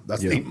right now.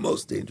 That's the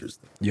most dangerous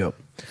thing. Yep.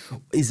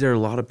 Is there a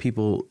lot of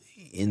people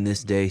in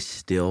this day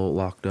still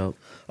locked up?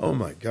 Oh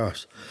my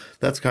gosh.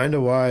 That's kind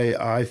of why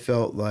I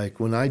felt like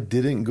when I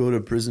didn't go to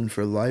prison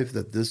for life,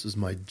 that this was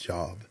my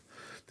job.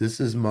 This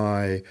is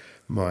my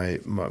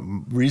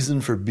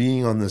reason for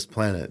being on this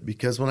planet.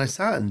 Because when I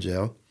sat in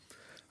jail,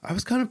 I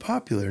was kind of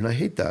popular, and I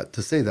hate that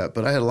to say that,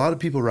 but I had a lot of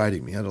people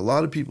writing me. I had a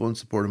lot of people in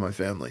support of my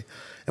family.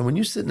 And when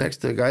you sit next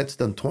to a guy that's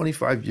done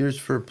 25 years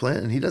for a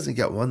plant and he doesn't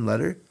get one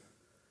letter,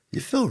 you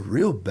feel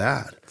real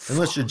bad,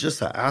 unless you're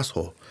just an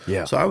asshole.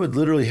 Yeah. So I would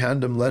literally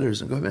hand him letters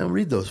and go, man,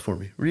 read those for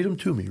me. Read them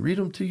to me. Read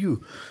them to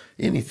you.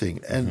 Anything.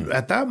 And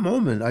at that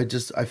moment,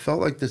 I felt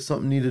like there's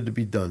something needed to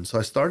be done. So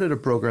I started a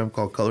program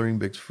called Coloring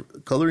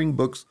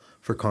Books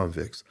for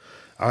Convicts.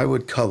 I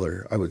would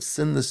color. I would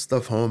send this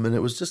stuff home, and it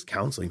was just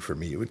counseling for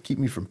me. It would keep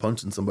me from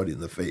punching somebody in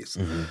the face.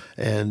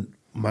 And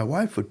my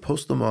wife would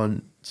post them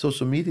on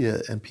social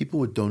media, and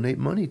people would donate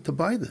money to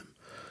buy them.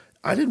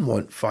 I didn't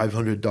want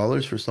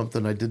 $500 for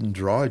something I didn't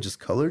draw. I just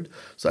colored.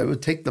 So I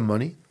would take the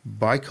money,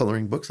 buy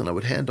coloring books, and I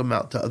would hand them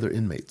out to other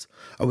inmates.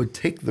 I would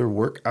take their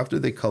work after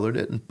they colored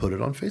it and put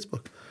it on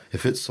Facebook.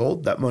 If it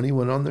sold, that money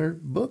went on their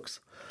books.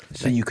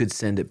 So you could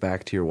send it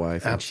back to your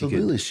wife.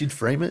 Absolutely. She'd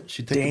frame it.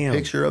 She'd take a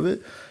picture of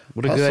it.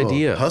 What a good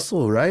idea.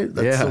 Hustle, right?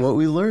 That's what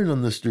we learn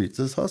on the streets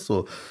is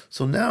hustle.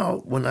 So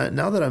now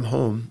that I'm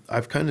home,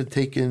 I've kind of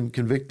taken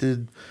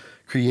Convicted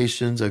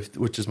Creations,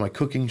 which is my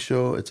cooking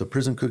show. It's a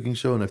prison cooking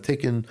show, and I've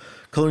taken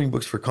Coloring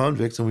Books for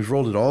Convicts, and we've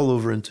rolled it all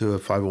over into a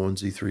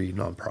 501c3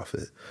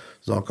 nonprofit,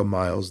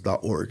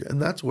 zonkamiles.org.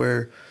 And that's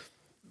where,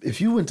 if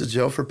you went to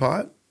jail for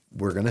pot,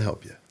 we're going to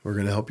help you. We're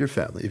going to help your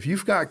family. If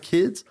you've got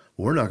kids,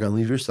 we're not going to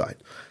leave your side.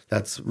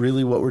 That's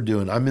really what we're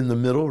doing. I'm in the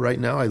middle right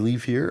now. I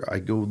leave here. I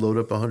go load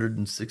up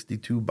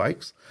 162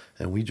 bikes,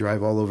 and we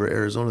drive all over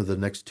Arizona the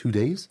next 2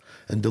 days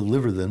and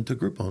deliver them to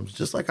group homes,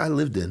 just like I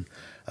lived in.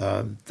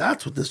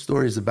 That's what this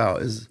story is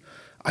about, is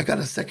I got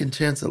a second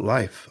chance at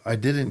life. I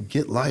didn't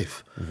get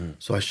life,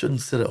 so I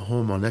shouldn't sit at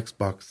home on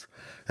Xbox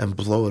and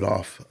blow it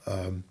off.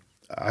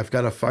 I've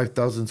got a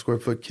 5,000 square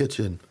foot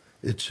kitchen.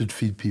 It should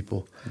feed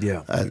people.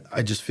 Yeah.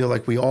 I just feel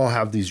like we all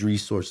have these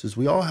resources.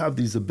 We all have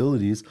these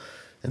abilities,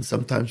 and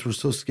sometimes we're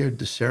so scared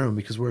to share them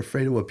because we're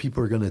afraid of what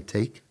people are going to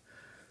take.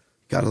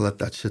 Got to let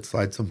that shit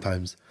slide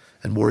sometimes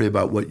and worry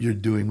about what you're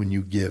doing when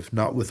you give,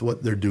 not with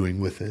what they're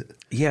doing with it.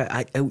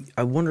 Yeah,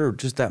 I wonder,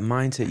 just that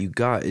mindset you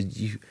got.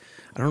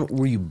 I don't know,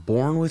 were you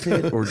born with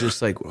it, or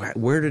just like,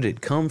 where did it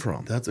come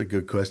from? That's a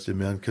good question,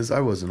 man, because I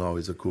wasn't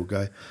always a cool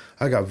guy.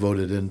 I got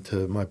voted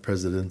into my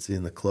presidency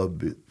in the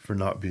club for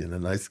not being a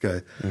nice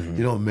guy.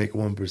 You don't make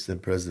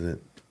 1%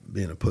 president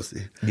being a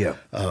pussy. Yeah.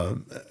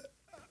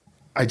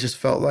 I just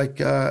felt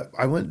like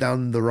I went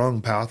down the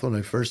wrong path when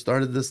I first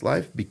started this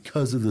life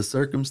because of the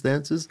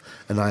circumstances,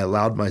 and I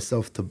allowed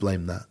myself to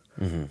blame that.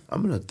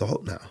 I'm an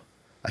adult now.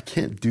 I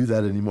can't do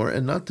that anymore.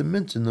 And not to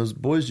mention those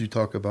boys you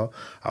talk about.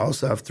 I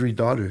also have 3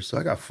 daughters. So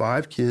I got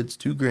 5 kids,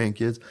 2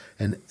 grandkids,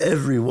 and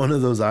every one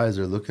of those eyes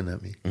are looking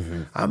at me.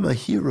 I'm a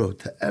hero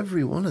to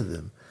every one of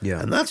them. Yeah.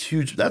 And that's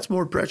huge. That's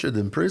more pressure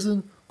than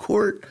prison,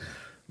 court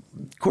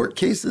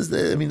cases.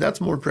 I mean,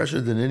 that's more pressure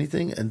than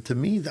anything. And to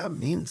me, that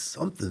means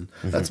something.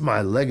 That's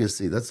my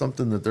legacy. That's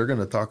something that they're going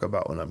to talk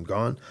about when I'm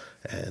gone.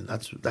 And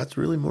that's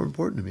really more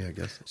important to me, I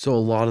guess. So a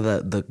lot of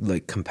that, the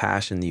like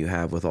compassion that you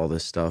have with all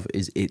this stuff,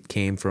 it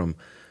came from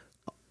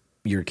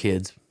your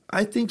kids?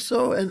 I think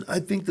so. And I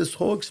think this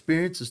whole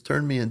experience has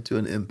turned me into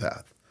an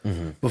empath.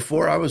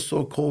 Before, I was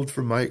so cold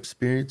from my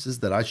experiences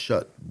that I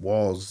shut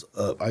walls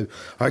up.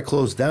 I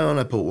closed down.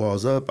 I put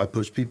walls up. I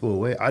pushed people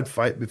away. I'd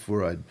fight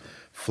before I'd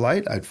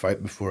flight. I'd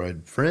fight before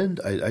I'd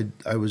friend.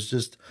 I was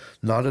just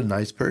not a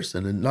nice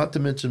person. And not to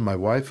mention my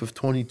wife of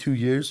 22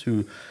 years,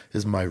 who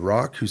is my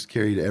rock, who's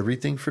carried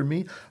everything for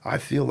me. I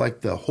feel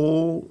like the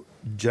whole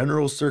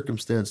general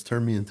circumstance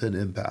turned me into an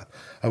empath.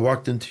 I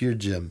walked into your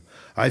gym.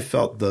 I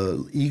felt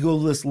the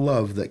egoless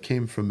love that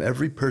came from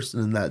every person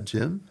in that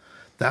gym.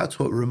 That's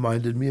what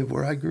reminded me of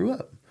where I grew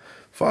up.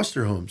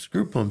 foster homes,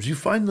 group homes. You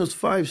find those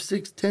 5,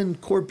 6, 10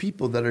 core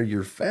people that are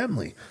your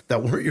family,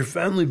 that weren't your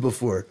family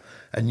before,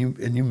 and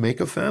you make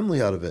a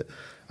family out of it.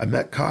 I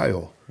met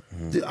Kyle.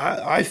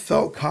 I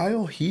felt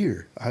Kyle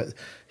here.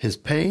 His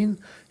pain,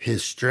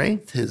 his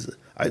strength,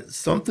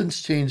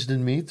 something's changed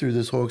in me through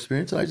this whole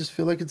experience, and I just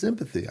feel like it's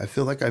empathy. I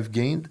feel like I've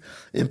gained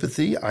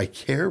empathy. I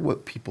care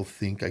what people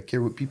think. I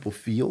care what people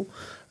feel,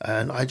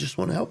 and I just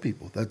want to help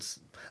people.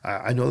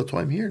 I know that's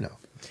why I'm here now.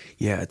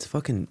 Yeah, it's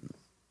fucking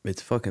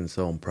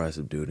so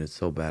impressive, dude. It's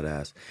so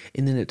badass.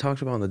 And then it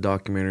talked about in the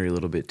documentary a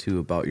little bit too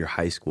about your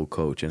high school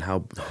coach and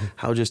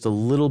how just a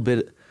little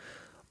bit.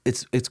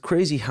 It's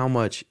crazy how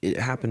much it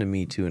happened to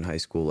me too in high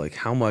school. Like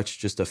how much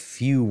just a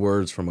few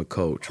words from a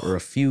coach or a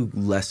few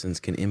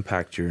lessons can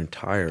impact your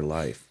entire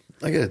life.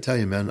 I got to tell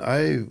you, man,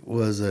 I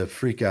was a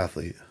freak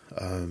athlete.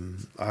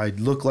 I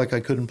looked like I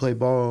couldn't play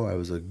ball. I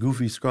was a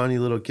goofy, scrawny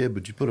little kid,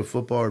 but you put a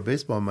football or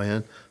baseball in my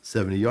hand,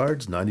 70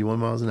 yards, 91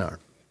 miles an hour.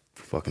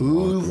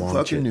 Who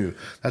fucking knew?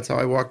 That's how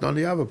I walked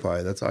onto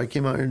Yavapai. That's how I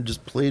came out here and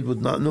just played with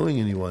not knowing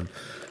anyone.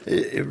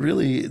 It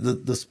really,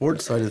 the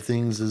sports side of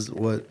things is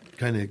what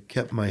kind of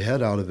kept my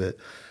head out of it.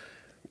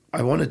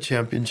 I won a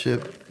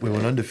championship. We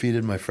went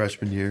undefeated my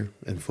freshman year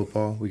in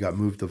football. We got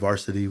moved to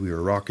varsity. We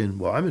were rocking.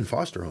 Well, I'm in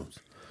foster homes.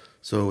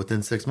 So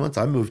within 6 months,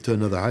 I moved to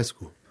another high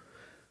school.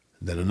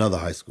 Then another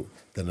high school.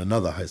 Then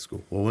another high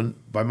school. Well,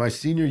 by my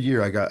senior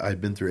year, I'd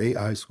been through 8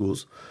 high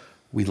schools.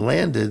 We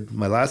landed,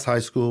 my last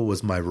high school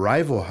was my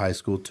rival high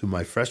school to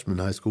my freshman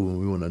high school when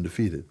we went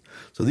undefeated.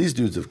 So these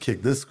dudes have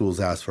kicked this school's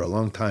ass for a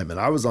long time. And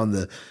I was on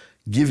the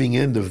giving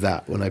end of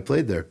that when I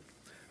played there.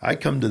 I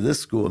come to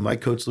this school and my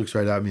coach looks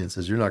right at me and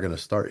says, "You're not going to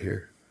start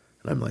here."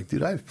 And I'm like,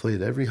 "Dude, I've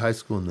played every high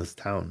school in this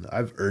town.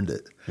 I've earned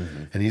it."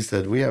 Mm-hmm. And he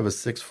said, "We have a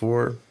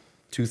 6'4",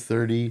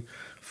 230,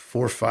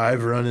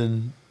 4'5"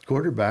 running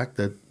quarterback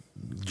that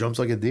jumps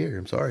like a deer.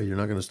 I'm sorry, you're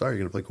not going to start. You're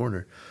going to play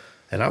corner."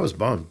 And I was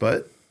bummed,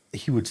 but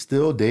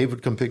Dave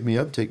would come pick me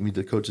up, take me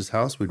to coach's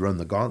house. We'd run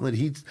the gauntlet.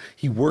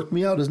 He worked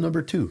me out as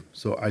number 2.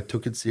 So I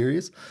took it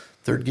serious.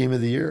 3rd game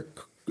of the year,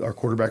 our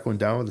quarterback went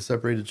down with a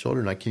separated shoulder,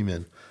 and I came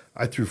in.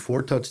 I threw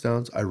 4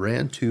 touchdowns. I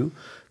ran 2,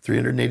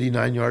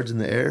 389 yards in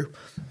the air.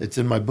 It's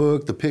in my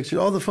book, the picture,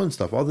 all the fun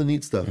stuff, all the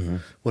neat stuff. Mm-hmm.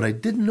 What I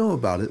didn't know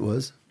about it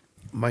was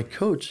my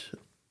coach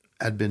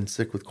had been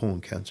sick with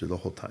colon cancer the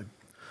whole time.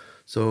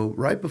 So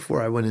right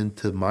before I went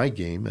into my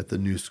game at the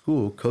new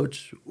school,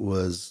 coach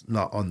was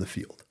not on the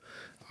field.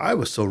 I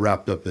was so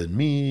wrapped up in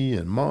me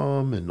and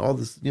mom and all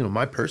this,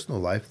 my personal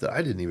life that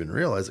I didn't even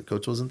realize that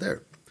coach wasn't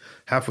there.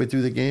 Halfway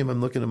through the game, I'm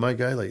looking at my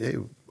guy like, "Hey,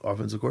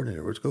 offensive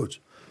coordinator, where's coach?"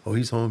 "Oh,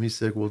 he's home. He's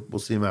sick. We'll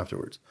see him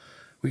afterwards."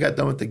 We got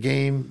done with the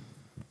game.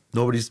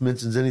 Nobody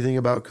mentions anything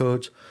about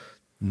coach.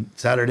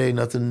 Saturday,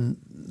 nothing.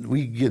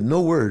 We get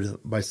no word.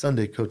 By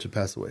Sunday, coach had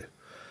passed away.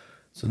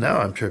 So now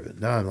I'm tripping.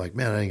 Now I'm like,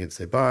 man, I ain't going to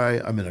say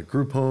bye. I'm in a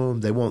group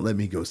home. They won't let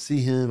me go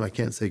see him. I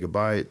can't say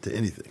goodbye to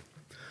anything.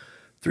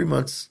 3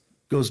 months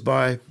goes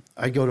by.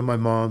 I go to my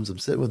mom's. I'm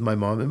sitting with my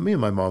mom. And me and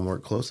my mom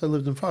weren't close. I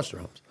lived in foster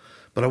homes.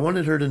 But I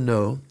wanted her to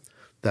know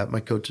that my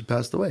coach had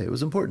passed away. It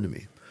was important to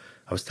me.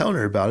 I was telling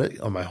her about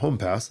it on my home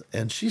pass,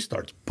 and she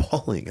starts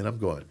bawling. And I'm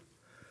going,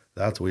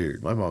 that's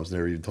weird. My mom's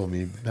never even told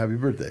me happy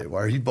birthday. Why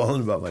are you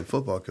bawling about my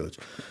football coach?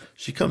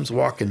 She comes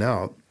walking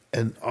out.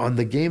 And on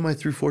the game I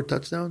threw 4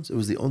 touchdowns, it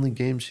was the only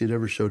game she had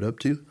ever showed up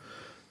to.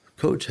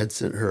 Coach had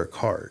sent her a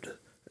card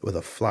with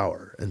a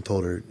flower and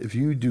told her, if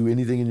you do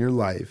anything in your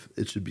life,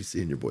 it should be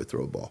seeing your boy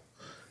throw a ball.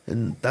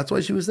 And that's why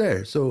she was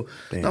there. So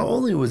Not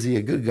only was he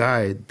a good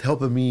guy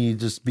helping me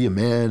just be a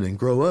man and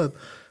grow up,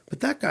 but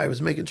that guy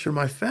was making sure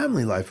my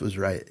family life was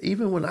right,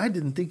 even when I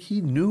didn't think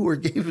he knew or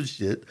gave a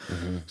shit.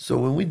 Mm-hmm. So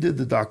when we did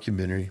the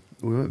documentary,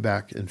 we went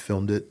back and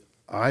filmed it.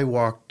 I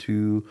walked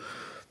to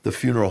the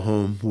funeral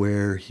home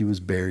where he was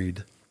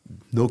buried.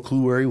 No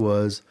clue where he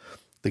was.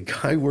 The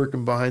guy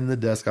working behind the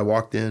desk, I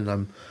walked in,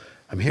 and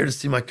I'm here to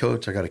see my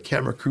coach. I got a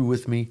camera crew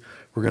with me.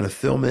 We're going to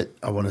film it.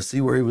 I want to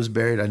see where he was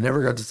buried. I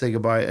never got to say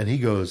goodbye. And he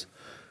goes,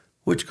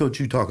 "Which coach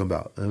you talking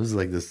about?" And it was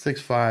like this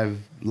 6'5"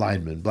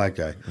 lineman, black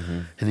guy.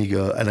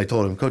 Mm-hmm. And I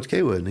told him, "Coach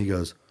Kaywood." And he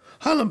goes,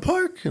 "Highland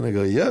Park?" And I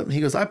go, "Yep." And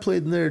he goes, "I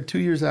played in there 2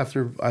 years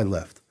after I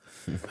left."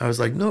 I was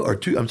like, "No," or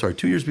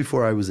 2 years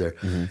before I was there.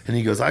 Mm-hmm. And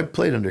he goes, "I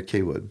played under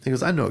Kaywood." He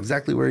goes, "I know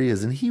exactly where he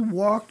is." And he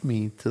walked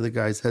me to the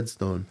guy's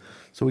headstone.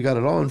 So we got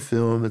it all on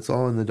film. It's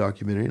all in the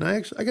documentary. And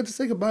I got to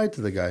say goodbye to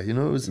the guy. It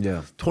was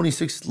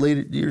 26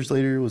 years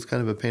later. It was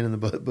kind of a pain in the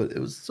butt, but it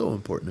was so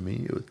important to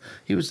me.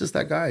 He was just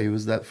that guy. He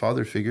was that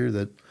father figure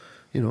that,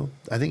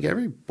 I think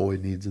every boy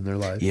needs in their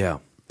life. Yeah.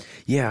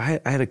 Yeah,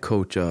 I had a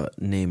coach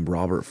named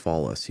Robert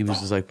Follis. He was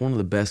just like one of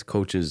the best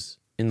coaches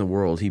in the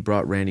world. He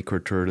brought Randy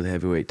Couture to the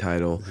heavyweight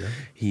title. Yeah.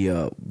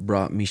 He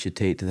brought Misha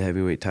Tate to the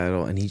heavyweight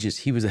title, and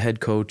he was a head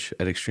coach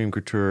at Extreme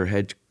Couture,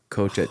 head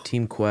coach at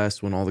Team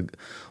Quest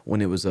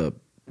when it was a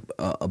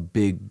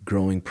big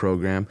growing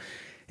program,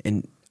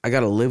 and I got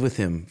to live with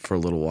him for a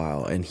little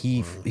while, and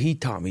he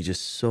taught me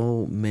just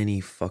so many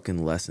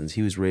fucking lessons.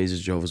 He was raised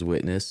as Jehovah's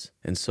Witness,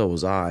 and so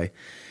was I,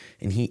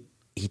 and he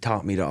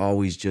taught me to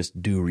always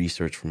just do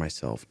research for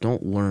myself.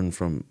 Don't learn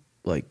from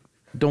like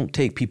don't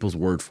take people's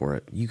word for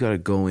it. You got to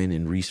go in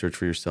and research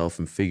for yourself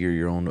and figure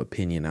your own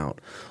opinion out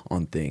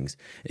on things.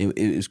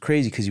 It was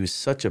crazy because he was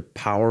such a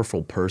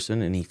powerful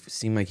person, and he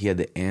seemed like he had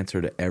the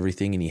answer to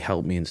everything, and he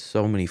helped me in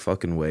so many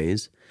fucking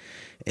ways.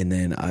 And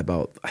then I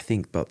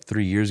think about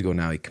 3 years ago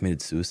now, he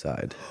committed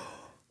suicide.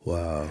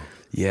 Wow.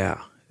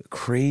 Yeah.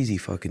 Crazy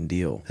fucking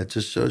deal. That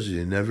just shows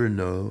you never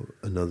know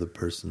another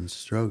person's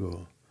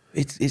struggle.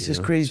 It's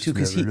just crazy too,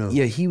 because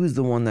he was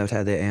the one that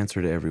had the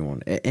answer to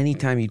everyone.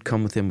 Anytime you'd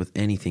come with him with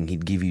anything,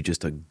 he'd give you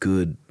just a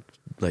good,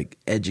 like,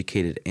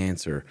 educated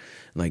answer.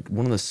 Like,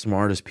 one of the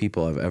smartest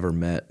people I've ever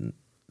met.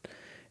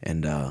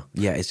 And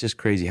it's just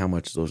crazy how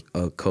much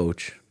a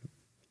coach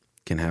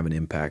can have an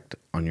impact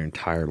on your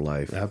entire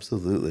life.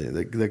 Absolutely.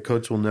 That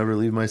coach will never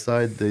leave my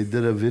side. They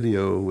did a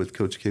video with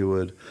Coach K.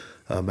 Wood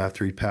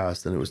after he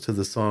passed, and it was to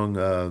the song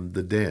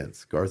The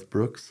Dance, Garth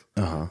Brooks,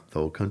 the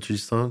old country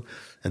song.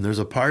 And there's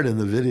a part in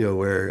the video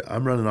where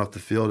I'm running off the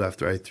field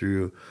after I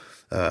threw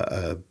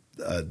a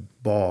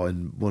ball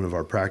in one of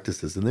our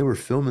practices, and they were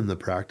filming the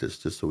practice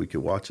just so we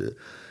could watch it.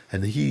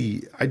 And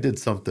I did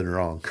something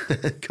wrong,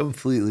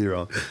 completely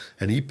wrong.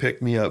 And he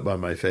picked me up by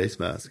my face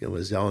mask and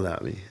was yelling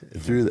at me.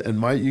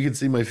 You can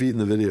see my feet in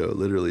the video,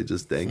 literally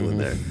just dangling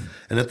there.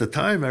 And at the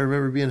time, I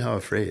remember being how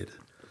afraid.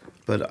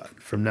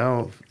 But from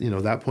now,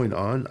 that point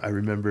on, I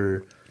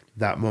remember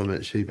that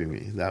moment shaping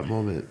me, that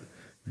moment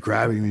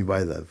grabbing me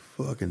by the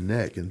fucking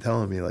neck and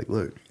telling me, like,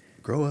 look,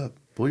 grow up,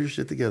 pull your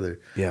shit together.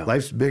 Yeah.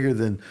 Life's bigger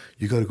than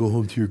you got to go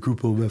home to your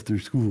group home after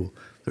school.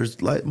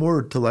 There's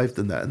more to life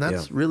than that. And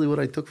that's really what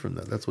I took from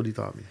that. That's what he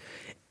taught me.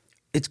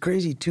 It's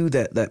crazy, too,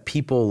 that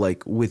people,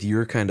 like, with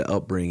your kind of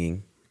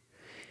upbringing,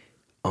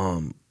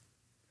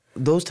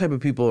 those type of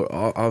people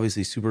are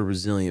obviously super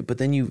resilient, but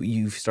then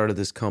you've started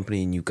this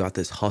company and you've got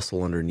this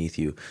hustle underneath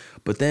you.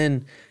 But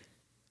then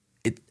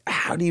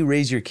how do you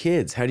raise your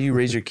kids? How do you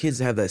raise your kids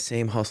to have that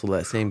same hustle,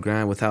 that same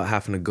grind without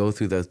having to go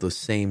through those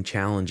same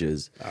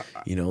challenges?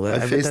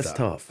 That's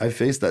tough. I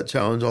face that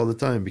challenge all the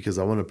time because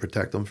I want to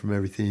protect them from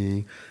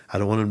everything. I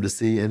don't want them to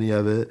see any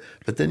of it.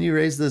 But then you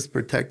raise this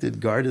protected,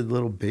 guarded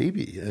little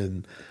baby,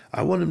 and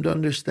I want them to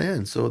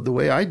understand. So the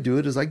way I do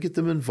it is I get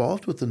them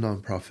involved with the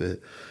nonprofit.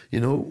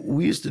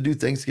 We used to do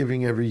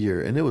Thanksgiving every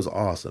year, and it was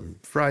awesome.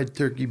 Fried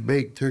turkey,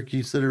 baked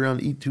turkey, sit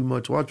around, eat too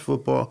much, watch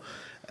football.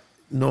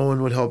 No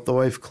one would help the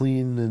wife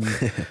clean,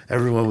 and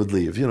everyone would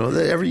leave.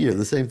 Every year,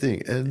 the same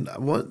thing. And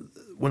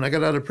when I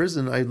got out of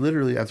prison, I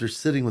literally, after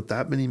sitting with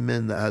that many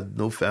men that had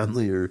no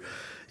family or,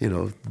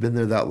 been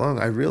there that long,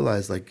 I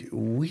realized, like,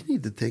 we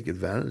need to take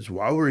advantage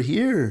while we're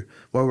here,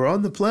 while we're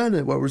on the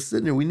planet, while we're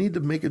sitting here. We need to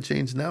make a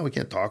change now. We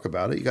can't talk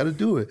about it. You got to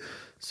do it.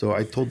 So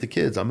I told the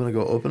kids, I'm going to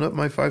go open up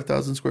my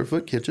 5,000 square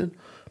foot kitchen.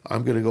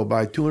 I'm going to go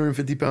buy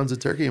 250 pounds of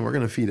turkey, and we're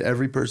going to feed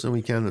every person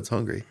we can that's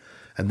hungry.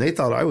 And they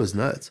thought I was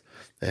nuts.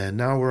 And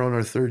now we're on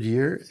our 3rd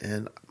year,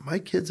 and my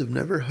kids have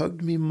never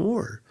hugged me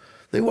more.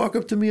 They walk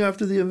up to me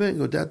after the event and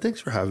go, Dad,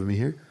 thanks for having me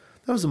here.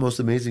 That was the most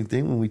amazing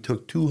thing when we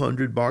took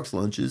 200 box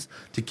lunches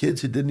to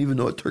kids who didn't even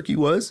know what turkey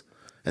was,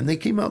 and they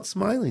came out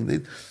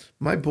smiling.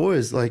 My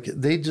boys,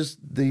 we just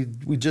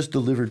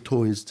delivered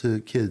toys to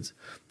kids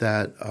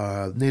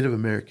that Native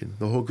American.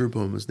 The whole group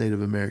of them was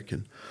Native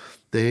American.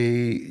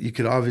 You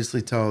could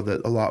obviously tell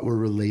that a lot were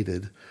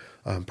related.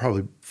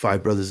 Probably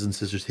 5 brothers and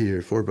sisters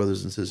here, 4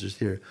 brothers and sisters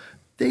here.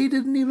 They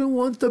didn't even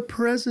want the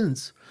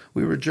presents.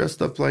 We were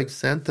dressed up like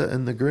Santa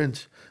and the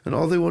Grinch, and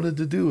all they wanted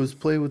to do was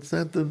play with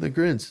Santa and the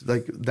Grinch.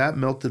 Like, that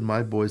melted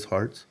my boys'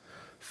 hearts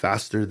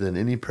faster than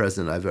any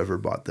present I've ever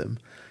bought them.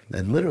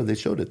 And literally, they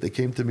showed it. They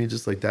came to me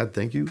just like, Dad,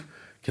 thank you.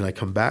 Can I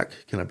come back?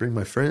 Can I bring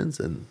my friends?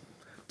 And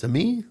to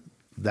me,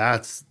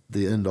 that's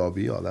the end all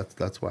be all.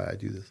 That's why I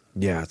do this.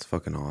 Yeah, it's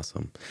fucking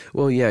awesome.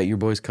 Well, yeah, your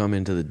boys come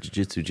into the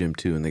jiu-jitsu gym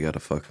too, and they got a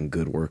fucking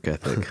good work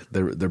ethic.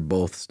 They're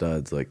both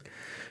studs. Like,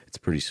 it's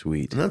pretty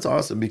sweet. And that's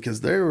awesome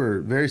because they were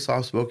very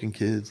soft-spoken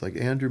kids. Like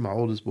Andrew, my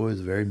oldest boy,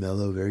 is very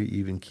mellow, very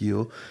even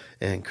keel.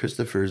 And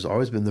Christopher's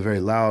always been the very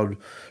loud,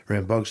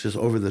 rambunctious,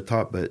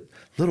 over-the-top, but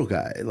little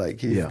guy. Like,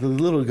 he's the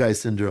little guy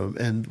syndrome.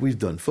 And we've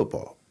done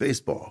football,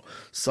 baseball,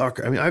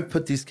 soccer. I mean, I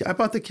bought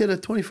the kid a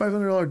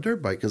 $2,500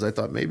 dirt bike because I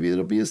thought maybe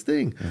it'll be his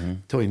thing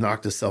until he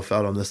knocked himself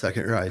out on the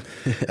second ride.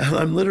 And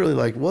I'm literally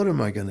like, what am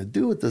I going to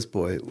do with this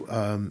boy?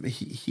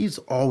 He's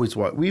always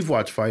we've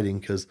watched fighting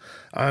because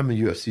I'm a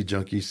UFC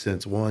junkie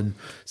since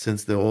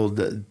the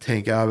old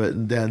Tank Abbott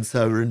and Dan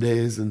Severn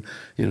days, and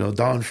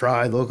Don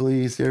Fry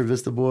locally, Sierra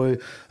Vista boy.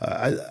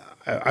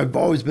 I've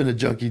always been a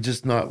junkie,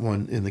 just not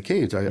one in the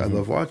cage. I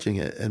love watching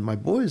it, and my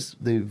boys,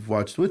 they've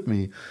watched with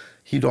me.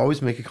 He'd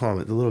always make a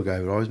comment. The little guy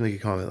would always make a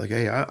comment like,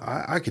 hey,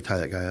 I could tie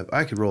that guy up.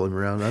 I could roll him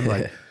around. I'm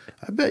like,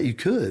 I bet you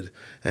could.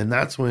 And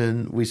that's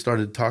when we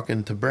started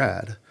talking to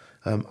Brad.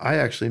 I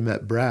actually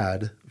met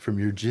Brad from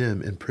your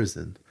gym in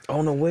prison.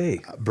 Oh, no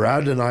way.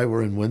 Brad and I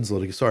were in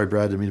Winslow. Sorry,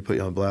 Brad, didn't mean to put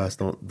you on blast.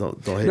 Don't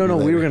hate me.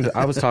 No,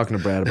 I was talking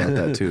to Brad about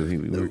that too. We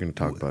were going to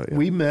talk about it. Yeah.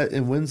 We met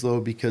in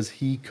Winslow because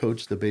he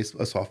coached a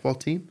softball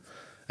team,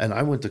 and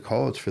I went to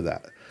college for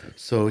that.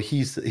 So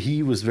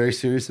he was very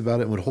serious about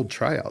it and would hold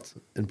tryouts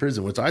in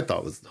prison, which I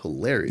thought was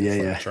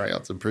hilarious.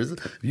 Tryouts in prison.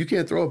 If you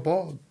can't throw a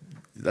ball,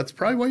 that's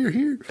probably why you're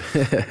here.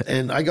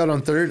 And I got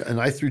on third,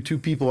 and I threw 2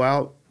 people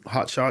out,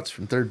 hot shots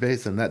from third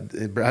base,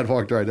 and Brad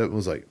walked right up and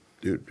was like,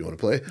 dude, you want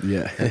to play?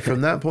 Yeah. And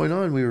from that point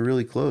on, we were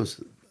really close.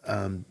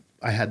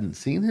 I hadn't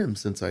seen him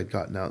since I'd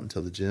gotten out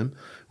until the gym.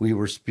 We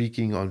were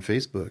speaking on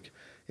Facebook.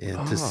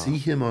 And to see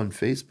him on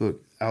Facebook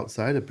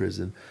outside of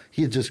prison,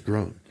 he had just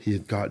grown. He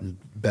had gotten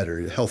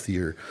better,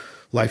 healthier.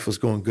 Life was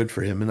going good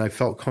for him, and I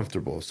felt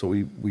comfortable. So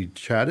we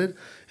chatted,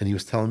 and he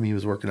was telling me he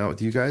was working out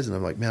with you guys. And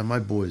I'm like, man, my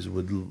boys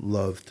would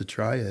love to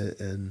try it.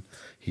 And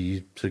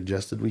he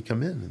suggested we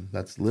come in. And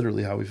that's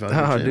literally how we found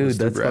Oh, the dude,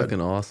 that's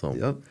fucking awesome.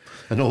 Yep.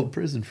 An old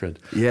prison friend.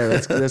 Yeah,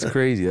 that's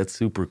crazy. That's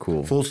super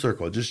cool. Full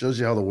circle. It just shows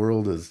you how the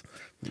world is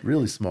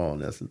really small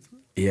in essence.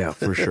 Yeah,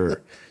 for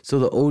sure. So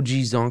the OG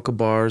Zonka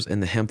bars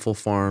and the Hempful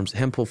Farms,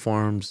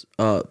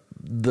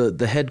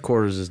 the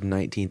headquarters is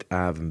 19th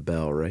Ave in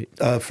Bell, right?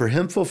 For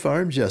Hempful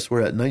Farms, yes,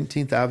 we're at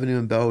 19th Avenue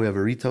in Bell. We have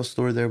a retail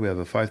store there. We have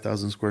a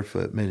 5,000 square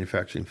foot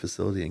manufacturing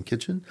facility and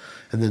kitchen.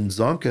 And then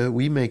Zonka,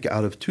 we make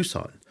out of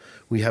Tucson.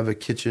 We have a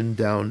kitchen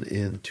down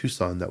in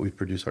Tucson that we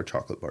produce our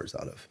chocolate bars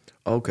out of.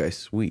 Okay,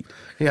 sweet.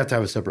 You have to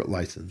have a separate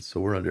license. So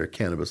we're under a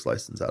cannabis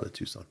license out of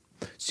Tucson.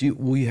 So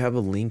will you have a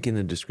link in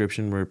the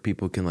description where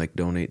people can like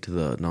donate to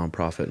the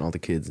nonprofit and all the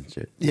kids and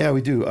shit? Yeah,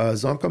 we do.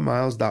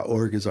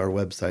 ZonkaMiles.org is our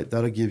website.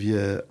 That'll give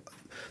you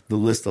the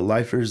list of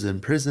lifers in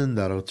prison.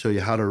 That'll show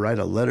you how to write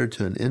a letter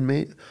to an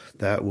inmate.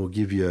 That will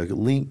give you a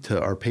link to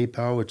our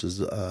PayPal, which is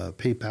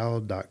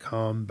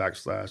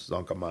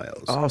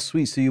paypal.com/ZonkaMiles. Oh,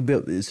 sweet. So you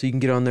can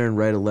get on there and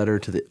write a letter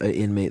to the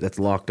inmate that's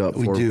locked up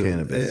for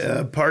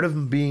cannabis. Part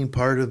of being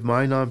part of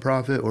my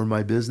nonprofit or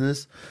my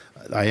business,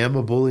 I am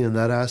a bully in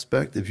that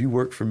aspect. If you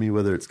work for me,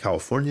 whether it's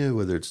California,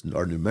 whether it's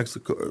our New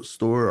Mexico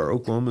store, our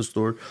Oklahoma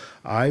store,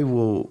 I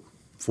will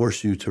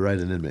force you to write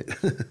an inmate.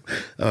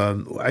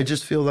 I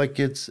just feel like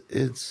it's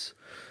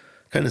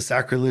kind of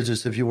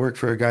sacrilegious if you work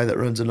for a guy that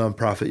runs a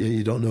nonprofit,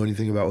 you don't know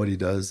anything about what he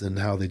does and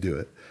how they do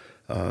it.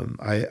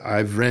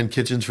 I've ran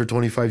kitchens for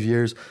 25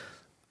 years.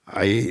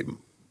 I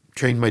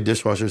trained my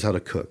dishwashers how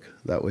to cook.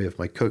 That way, if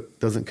my cook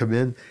doesn't come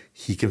in,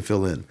 he can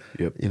fill in.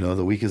 Yep. You know,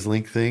 the weakest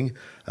link thing.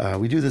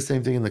 We do the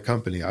same thing in the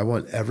company. I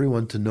want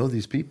everyone to know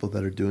these people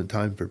that are doing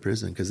time for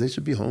prison because they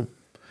should be home.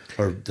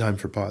 Or time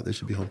for pot. They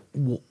should be home.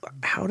 Well,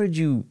 how did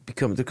you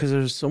become? Because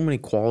there's so many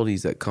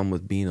qualities that come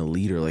with being a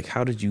leader. Like,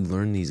 how did you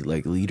learn these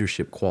like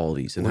leadership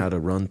qualities and how to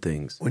run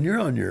things? When you're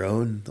on your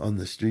own on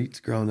the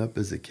streets, growing up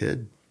as a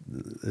kid,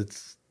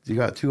 you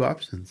got 2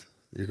 options.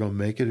 You're gonna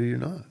make it or you're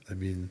not. I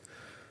mean,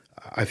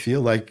 I feel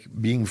like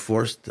being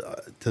forced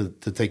to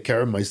take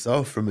care of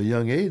myself from a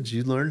young age.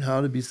 You learn how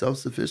to be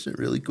self-sufficient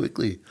really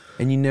quickly.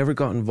 And you never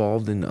got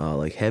involved in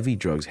like heavy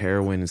drugs,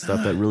 heroin and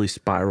stuff that really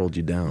spiraled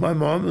you down. My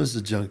mom was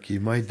a junkie.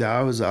 My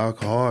dad was an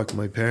alcoholic.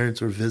 My parents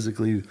were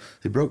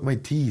they broke my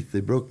teeth. They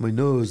broke my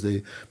nose.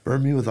 They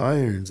burned me with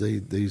irons.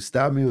 They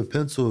stabbed me with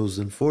pencils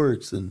and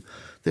forks, and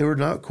they were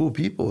not cool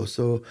people.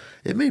 So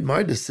it made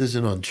my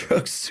decision on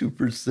drugs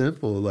super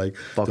simple. Like,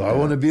 do I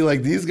want to be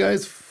like these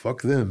guys?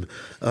 Fuck them.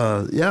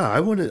 I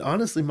wanted,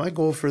 honestly, my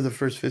goal for the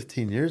first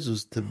 15 years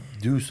was to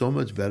do so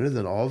much better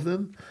than all of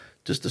them,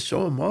 just to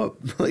show them up.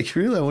 Like,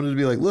 really, I wanted to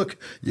be like, look,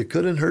 you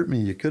couldn't hurt me.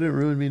 You couldn't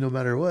ruin me no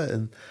matter what.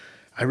 And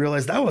I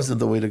realized that wasn't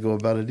the way to go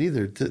about it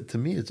either. To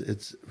me,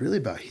 it's really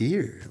about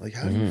here. Like,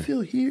 how do you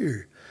feel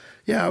here?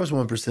 Yeah, I was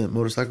 1%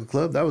 motorcycle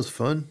club. That was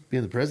fun.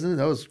 Being the president,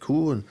 that was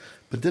cool.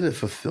 But did it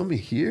fulfill me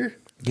here?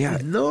 Yeah.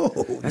 No,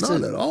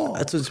 not at all.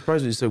 That's what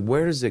surprised me. So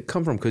where does it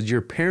come from? Because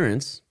your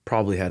parents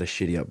probably had a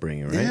shitty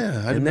upbringing, right?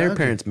 Yeah, and their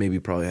parents maybe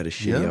probably had a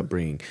shitty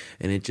upbringing.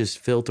 And it just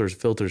filters.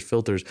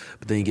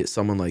 But then you get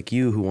someone like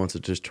you who wants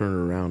to just turn it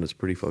around. It's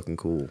pretty fucking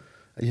cool.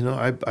 You know,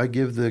 I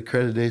give the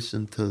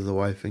accreditation to the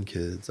wife and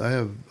kids. I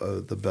have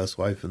the best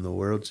wife in the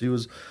world. She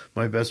was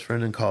my best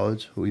friend in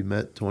college. We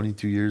met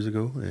 22 years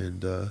ago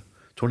and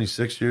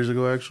 26 years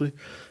ago, actually.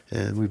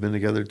 And we've been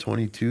together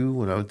 22.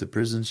 When I went to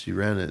prison, she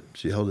ran it.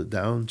 She held it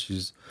down.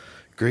 She's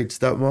a great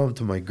stepmom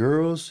to my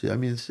girls. I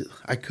mean,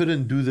 I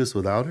couldn't do this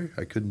without her.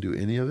 I couldn't do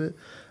any of it.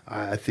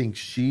 I think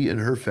she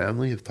and her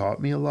family have taught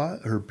me a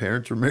lot. Her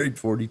parents were married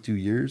 42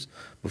 years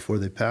before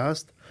they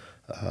passed.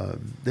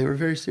 They were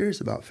very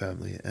serious about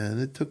family. And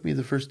it took me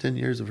the first 10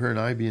 years of her and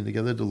I being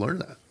together to learn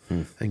that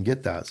and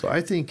get that. So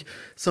I think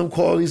some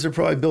qualities are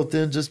probably built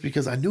in just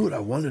because I knew what I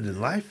wanted in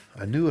life.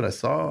 I knew what I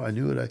saw. I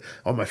knew what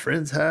all my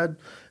friends had.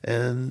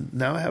 And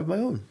now I have my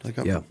own. Like,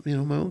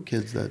 my own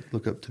kids that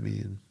look up to me.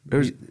 And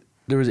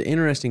there was an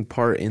interesting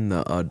part in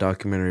the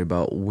documentary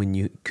about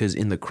because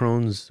in the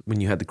Crohn's,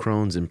 when you had the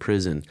Crohn's in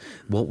prison,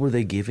 what were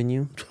they giving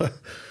you?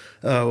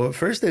 Well, at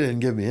first they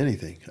didn't give me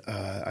anything.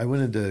 I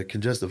went into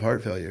congestive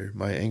heart failure.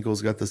 My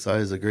ankles got the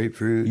size of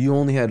grapefruit. You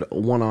only had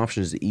one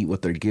option is to eat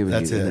what they're giving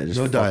That's you. it. And that just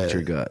no fucked diet.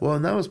 your gut. Well,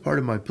 and that was part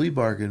of my plea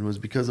bargain was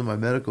because of my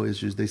medical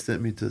issues. They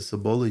sent me to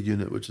Cibola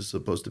unit, which is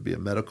supposed to be a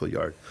medical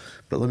yard.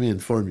 But let me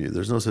inform you,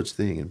 there's no such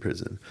thing in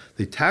prison.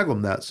 They tag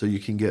them that so you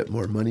can get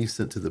more money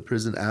sent to the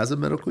prison as a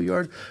medical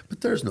yard.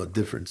 But there's no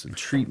difference in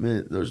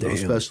treatment. There's no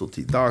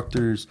specialty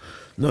doctors.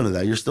 None of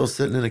that. You're still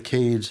sitting in a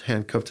cage,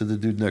 handcuffed to the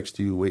dude next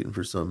to you, waiting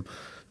for some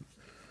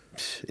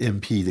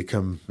MP to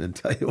come and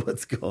tell you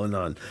what's going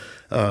on.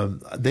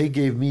 They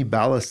gave me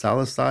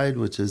balasalicide,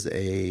 which is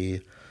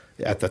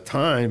at the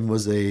time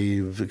was a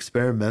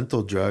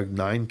experimental drug,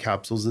 9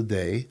 capsules a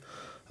day.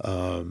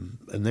 And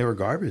they were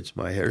garbage.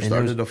 My hair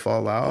started to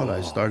fall out.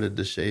 I started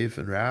to shave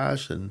and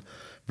rash and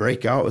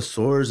break out with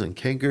sores and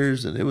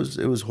cankers, and it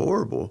was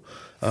horrible.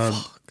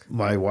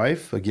 My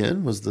wife,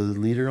 again, was the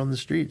leader on the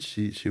streets.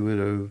 She would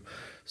have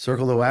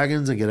circled the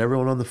wagons and get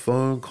everyone on the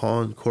phone,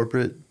 calling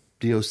corporate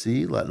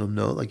DOC, letting them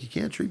know, like, you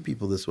can't treat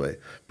people this way,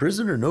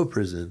 prison or no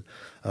prison.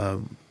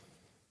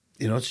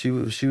 She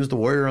was the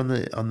warrior on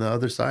the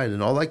other side,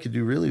 and all I could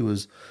do really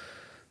was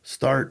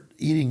start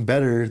eating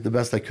better the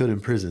best I could in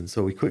prison.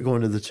 So we quit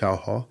going to the chow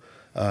hall.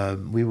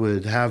 We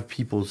would have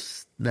people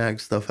snag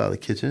stuff out of the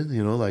kitchen,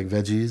 like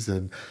veggies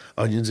and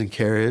onions and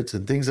carrots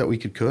and things that we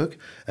could cook.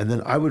 And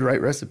then I would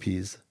write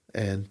recipes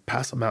and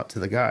pass them out to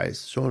the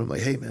guys, showing them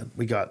like, hey man,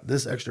 we got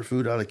this extra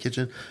food out of the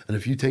kitchen. And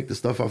if you take the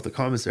stuff off the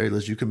commissary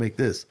list, you can make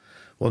this.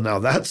 Well, now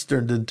that's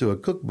turned into a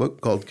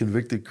cookbook called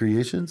Convicted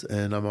Creations.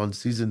 And I'm on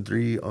season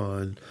 3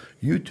 on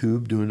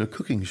YouTube doing a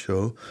cooking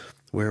show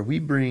where we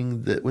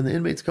bring when the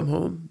inmates come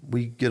home,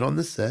 we get on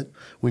the set,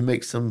 we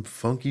make some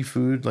funky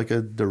food like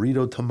a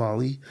Dorito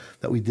tamale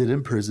that we did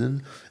in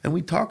prison, and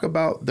we talk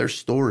about their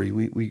story.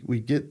 We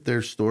get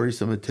their story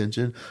some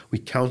attention. We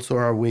counsel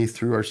our way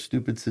through our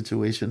stupid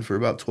situation for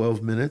about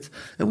 12 minutes,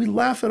 and we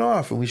laugh it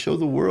off, and we show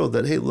the world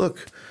that, hey,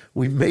 look,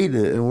 we made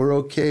it, and we're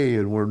okay,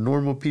 and we're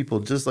normal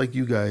people just like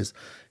you guys.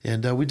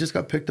 And we just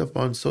got picked up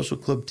on Social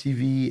Club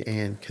TV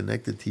and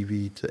Connected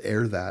TV to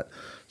air that.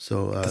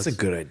 So that's a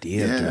good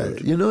idea,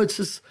 dude. It's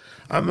just,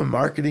 I'm a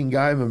marketing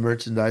guy. I'm a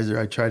merchandiser.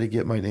 I try to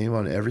get my name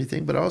on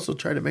everything, but I also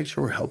try to make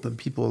sure we're helping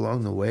people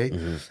along the way.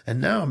 Mm-hmm.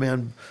 And now,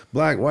 man,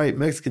 black, white,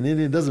 Mexican,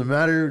 Indian, doesn't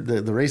matter.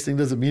 The race thing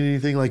doesn't mean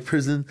anything like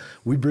prison.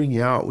 We bring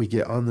you out. We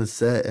get on the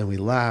set and we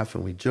laugh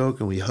and we joke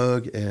and we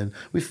hug and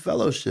we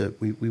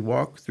fellowship. We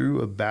walk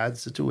through a bad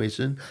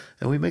situation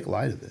and we make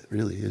light of it,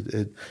 really.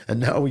 And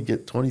now we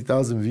get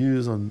 20,000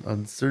 views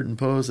on certain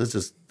posts. It's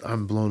just,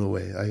 I'm blown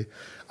away.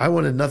 I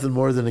wanted nothing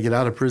more than to get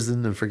out of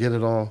prison and forget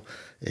it all.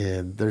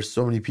 And there's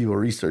so many people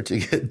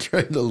researching it,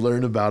 trying to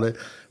learn about it.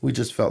 We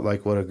just felt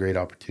like what a great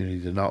opportunity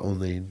to not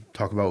only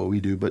talk about what we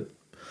do, but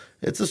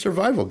it's a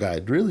survival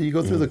guide. Really, you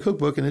go through the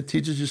cookbook and it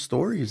teaches you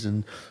stories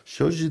and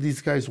shows you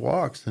these guys'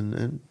 walks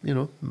and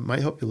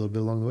might help you a little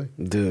bit along the way.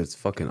 Dude, it's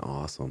fucking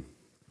awesome.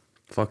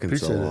 Fucking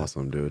Appreciate so it.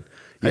 awesome, dude.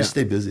 I just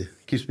stay busy.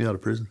 Keeps me out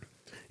of prison.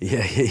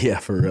 Yeah,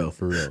 for real.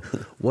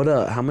 What?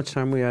 How much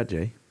time we at,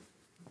 Jay?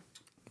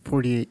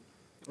 48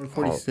 or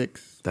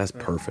 46. That's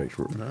perfect.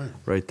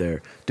 Right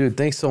there. Dude,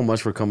 thanks so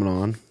much for coming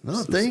on.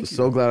 No, thank you.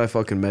 So glad I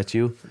fucking met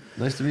you.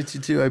 Nice to meet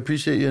you too. I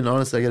appreciate you. And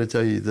honestly, I got to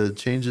tell you, the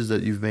changes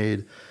that you've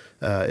made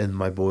in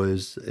my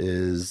boys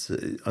is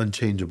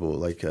unchangeable.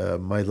 Like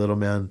my little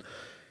man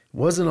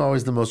wasn't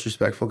always the most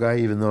respectful guy,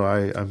 even though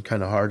I'm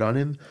kind of hard on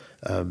him.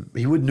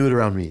 He wouldn't do it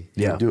around me.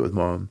 He would do it with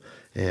mom.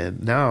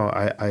 And now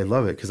I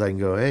love it because I can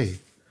go, hey,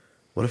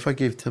 what if I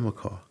gave Tim a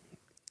call?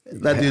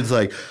 That dude's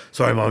like,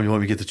 sorry, mom, you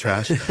want me to get the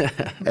trash?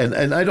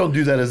 and I don't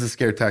do that as a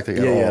scare tactic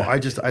at all. Yeah.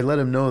 I let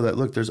him know that,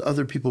 look, there's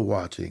other people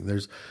watching.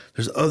 There's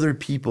other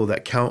people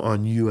that count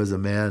on you as a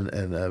man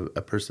and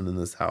a person in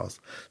this house.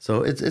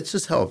 So it's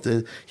just helped.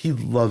 He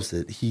loves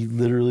it. He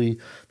literally,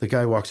 the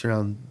guy walks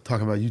around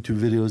talking about YouTube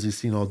videos he's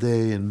seen all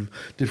day and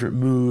different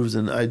moves.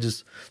 And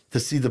to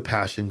see the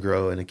passion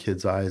grow in a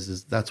kid's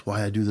eyes, that's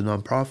why I do the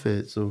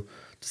nonprofit. So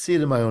to see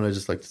it in my own, I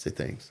just like to say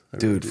thanks.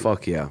 Dude,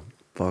 fuck yeah.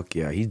 Fuck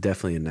yeah. He's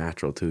definitely a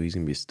natural, too. He's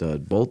going to be a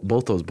stud.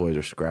 Both those boys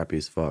are scrappy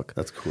as fuck.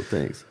 That's cool.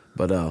 Thanks.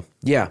 But,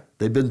 yeah.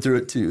 They've been through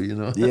it, too,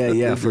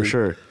 Yeah, for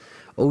sure.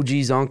 OG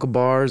Zonka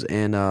Bars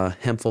and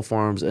Hempful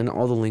Farms, and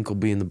all the link will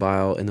be in the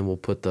bio, and then we'll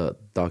put the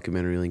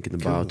documentary link in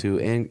the bio, too.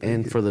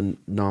 And for the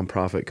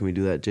nonprofit, can we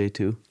do that, Jay,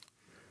 too?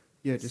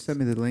 Yeah, just send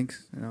me the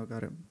links, and I'll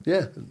got it.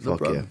 Yeah, no Fuck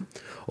problem.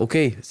 yeah.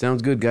 Okay,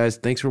 sounds good, guys.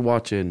 Thanks for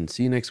watching.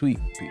 See you next week.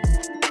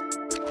 Peace.